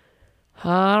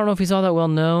 I don't know if he's all that well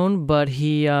known, but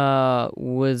he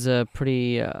was a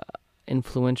pretty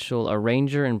influential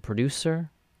arranger and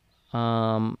producer.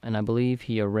 And I believe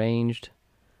he arranged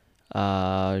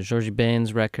Jorge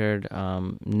Ben's record,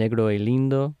 Negro e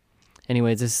Lindo.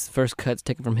 Anyways, this first cut's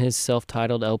taken from his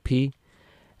self-titled LP,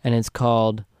 and it's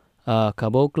called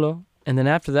Caboclo. And then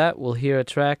after that, we'll hear a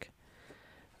track,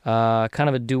 kind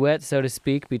of a duet, so to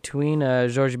speak, between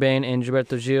Jorge Ben and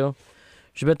Gilberto Gil.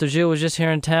 Gilberto Gil was just here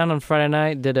in town on Friday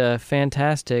night, did a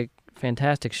fantastic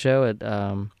show at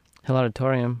Hill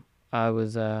Auditorium. I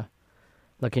was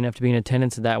lucky enough to be in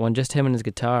attendance at that one, just him and his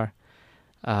guitar.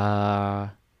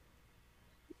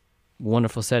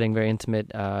 Wonderful setting, very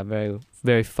intimate, very,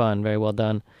 very fun, very well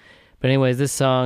done. But anyways, this song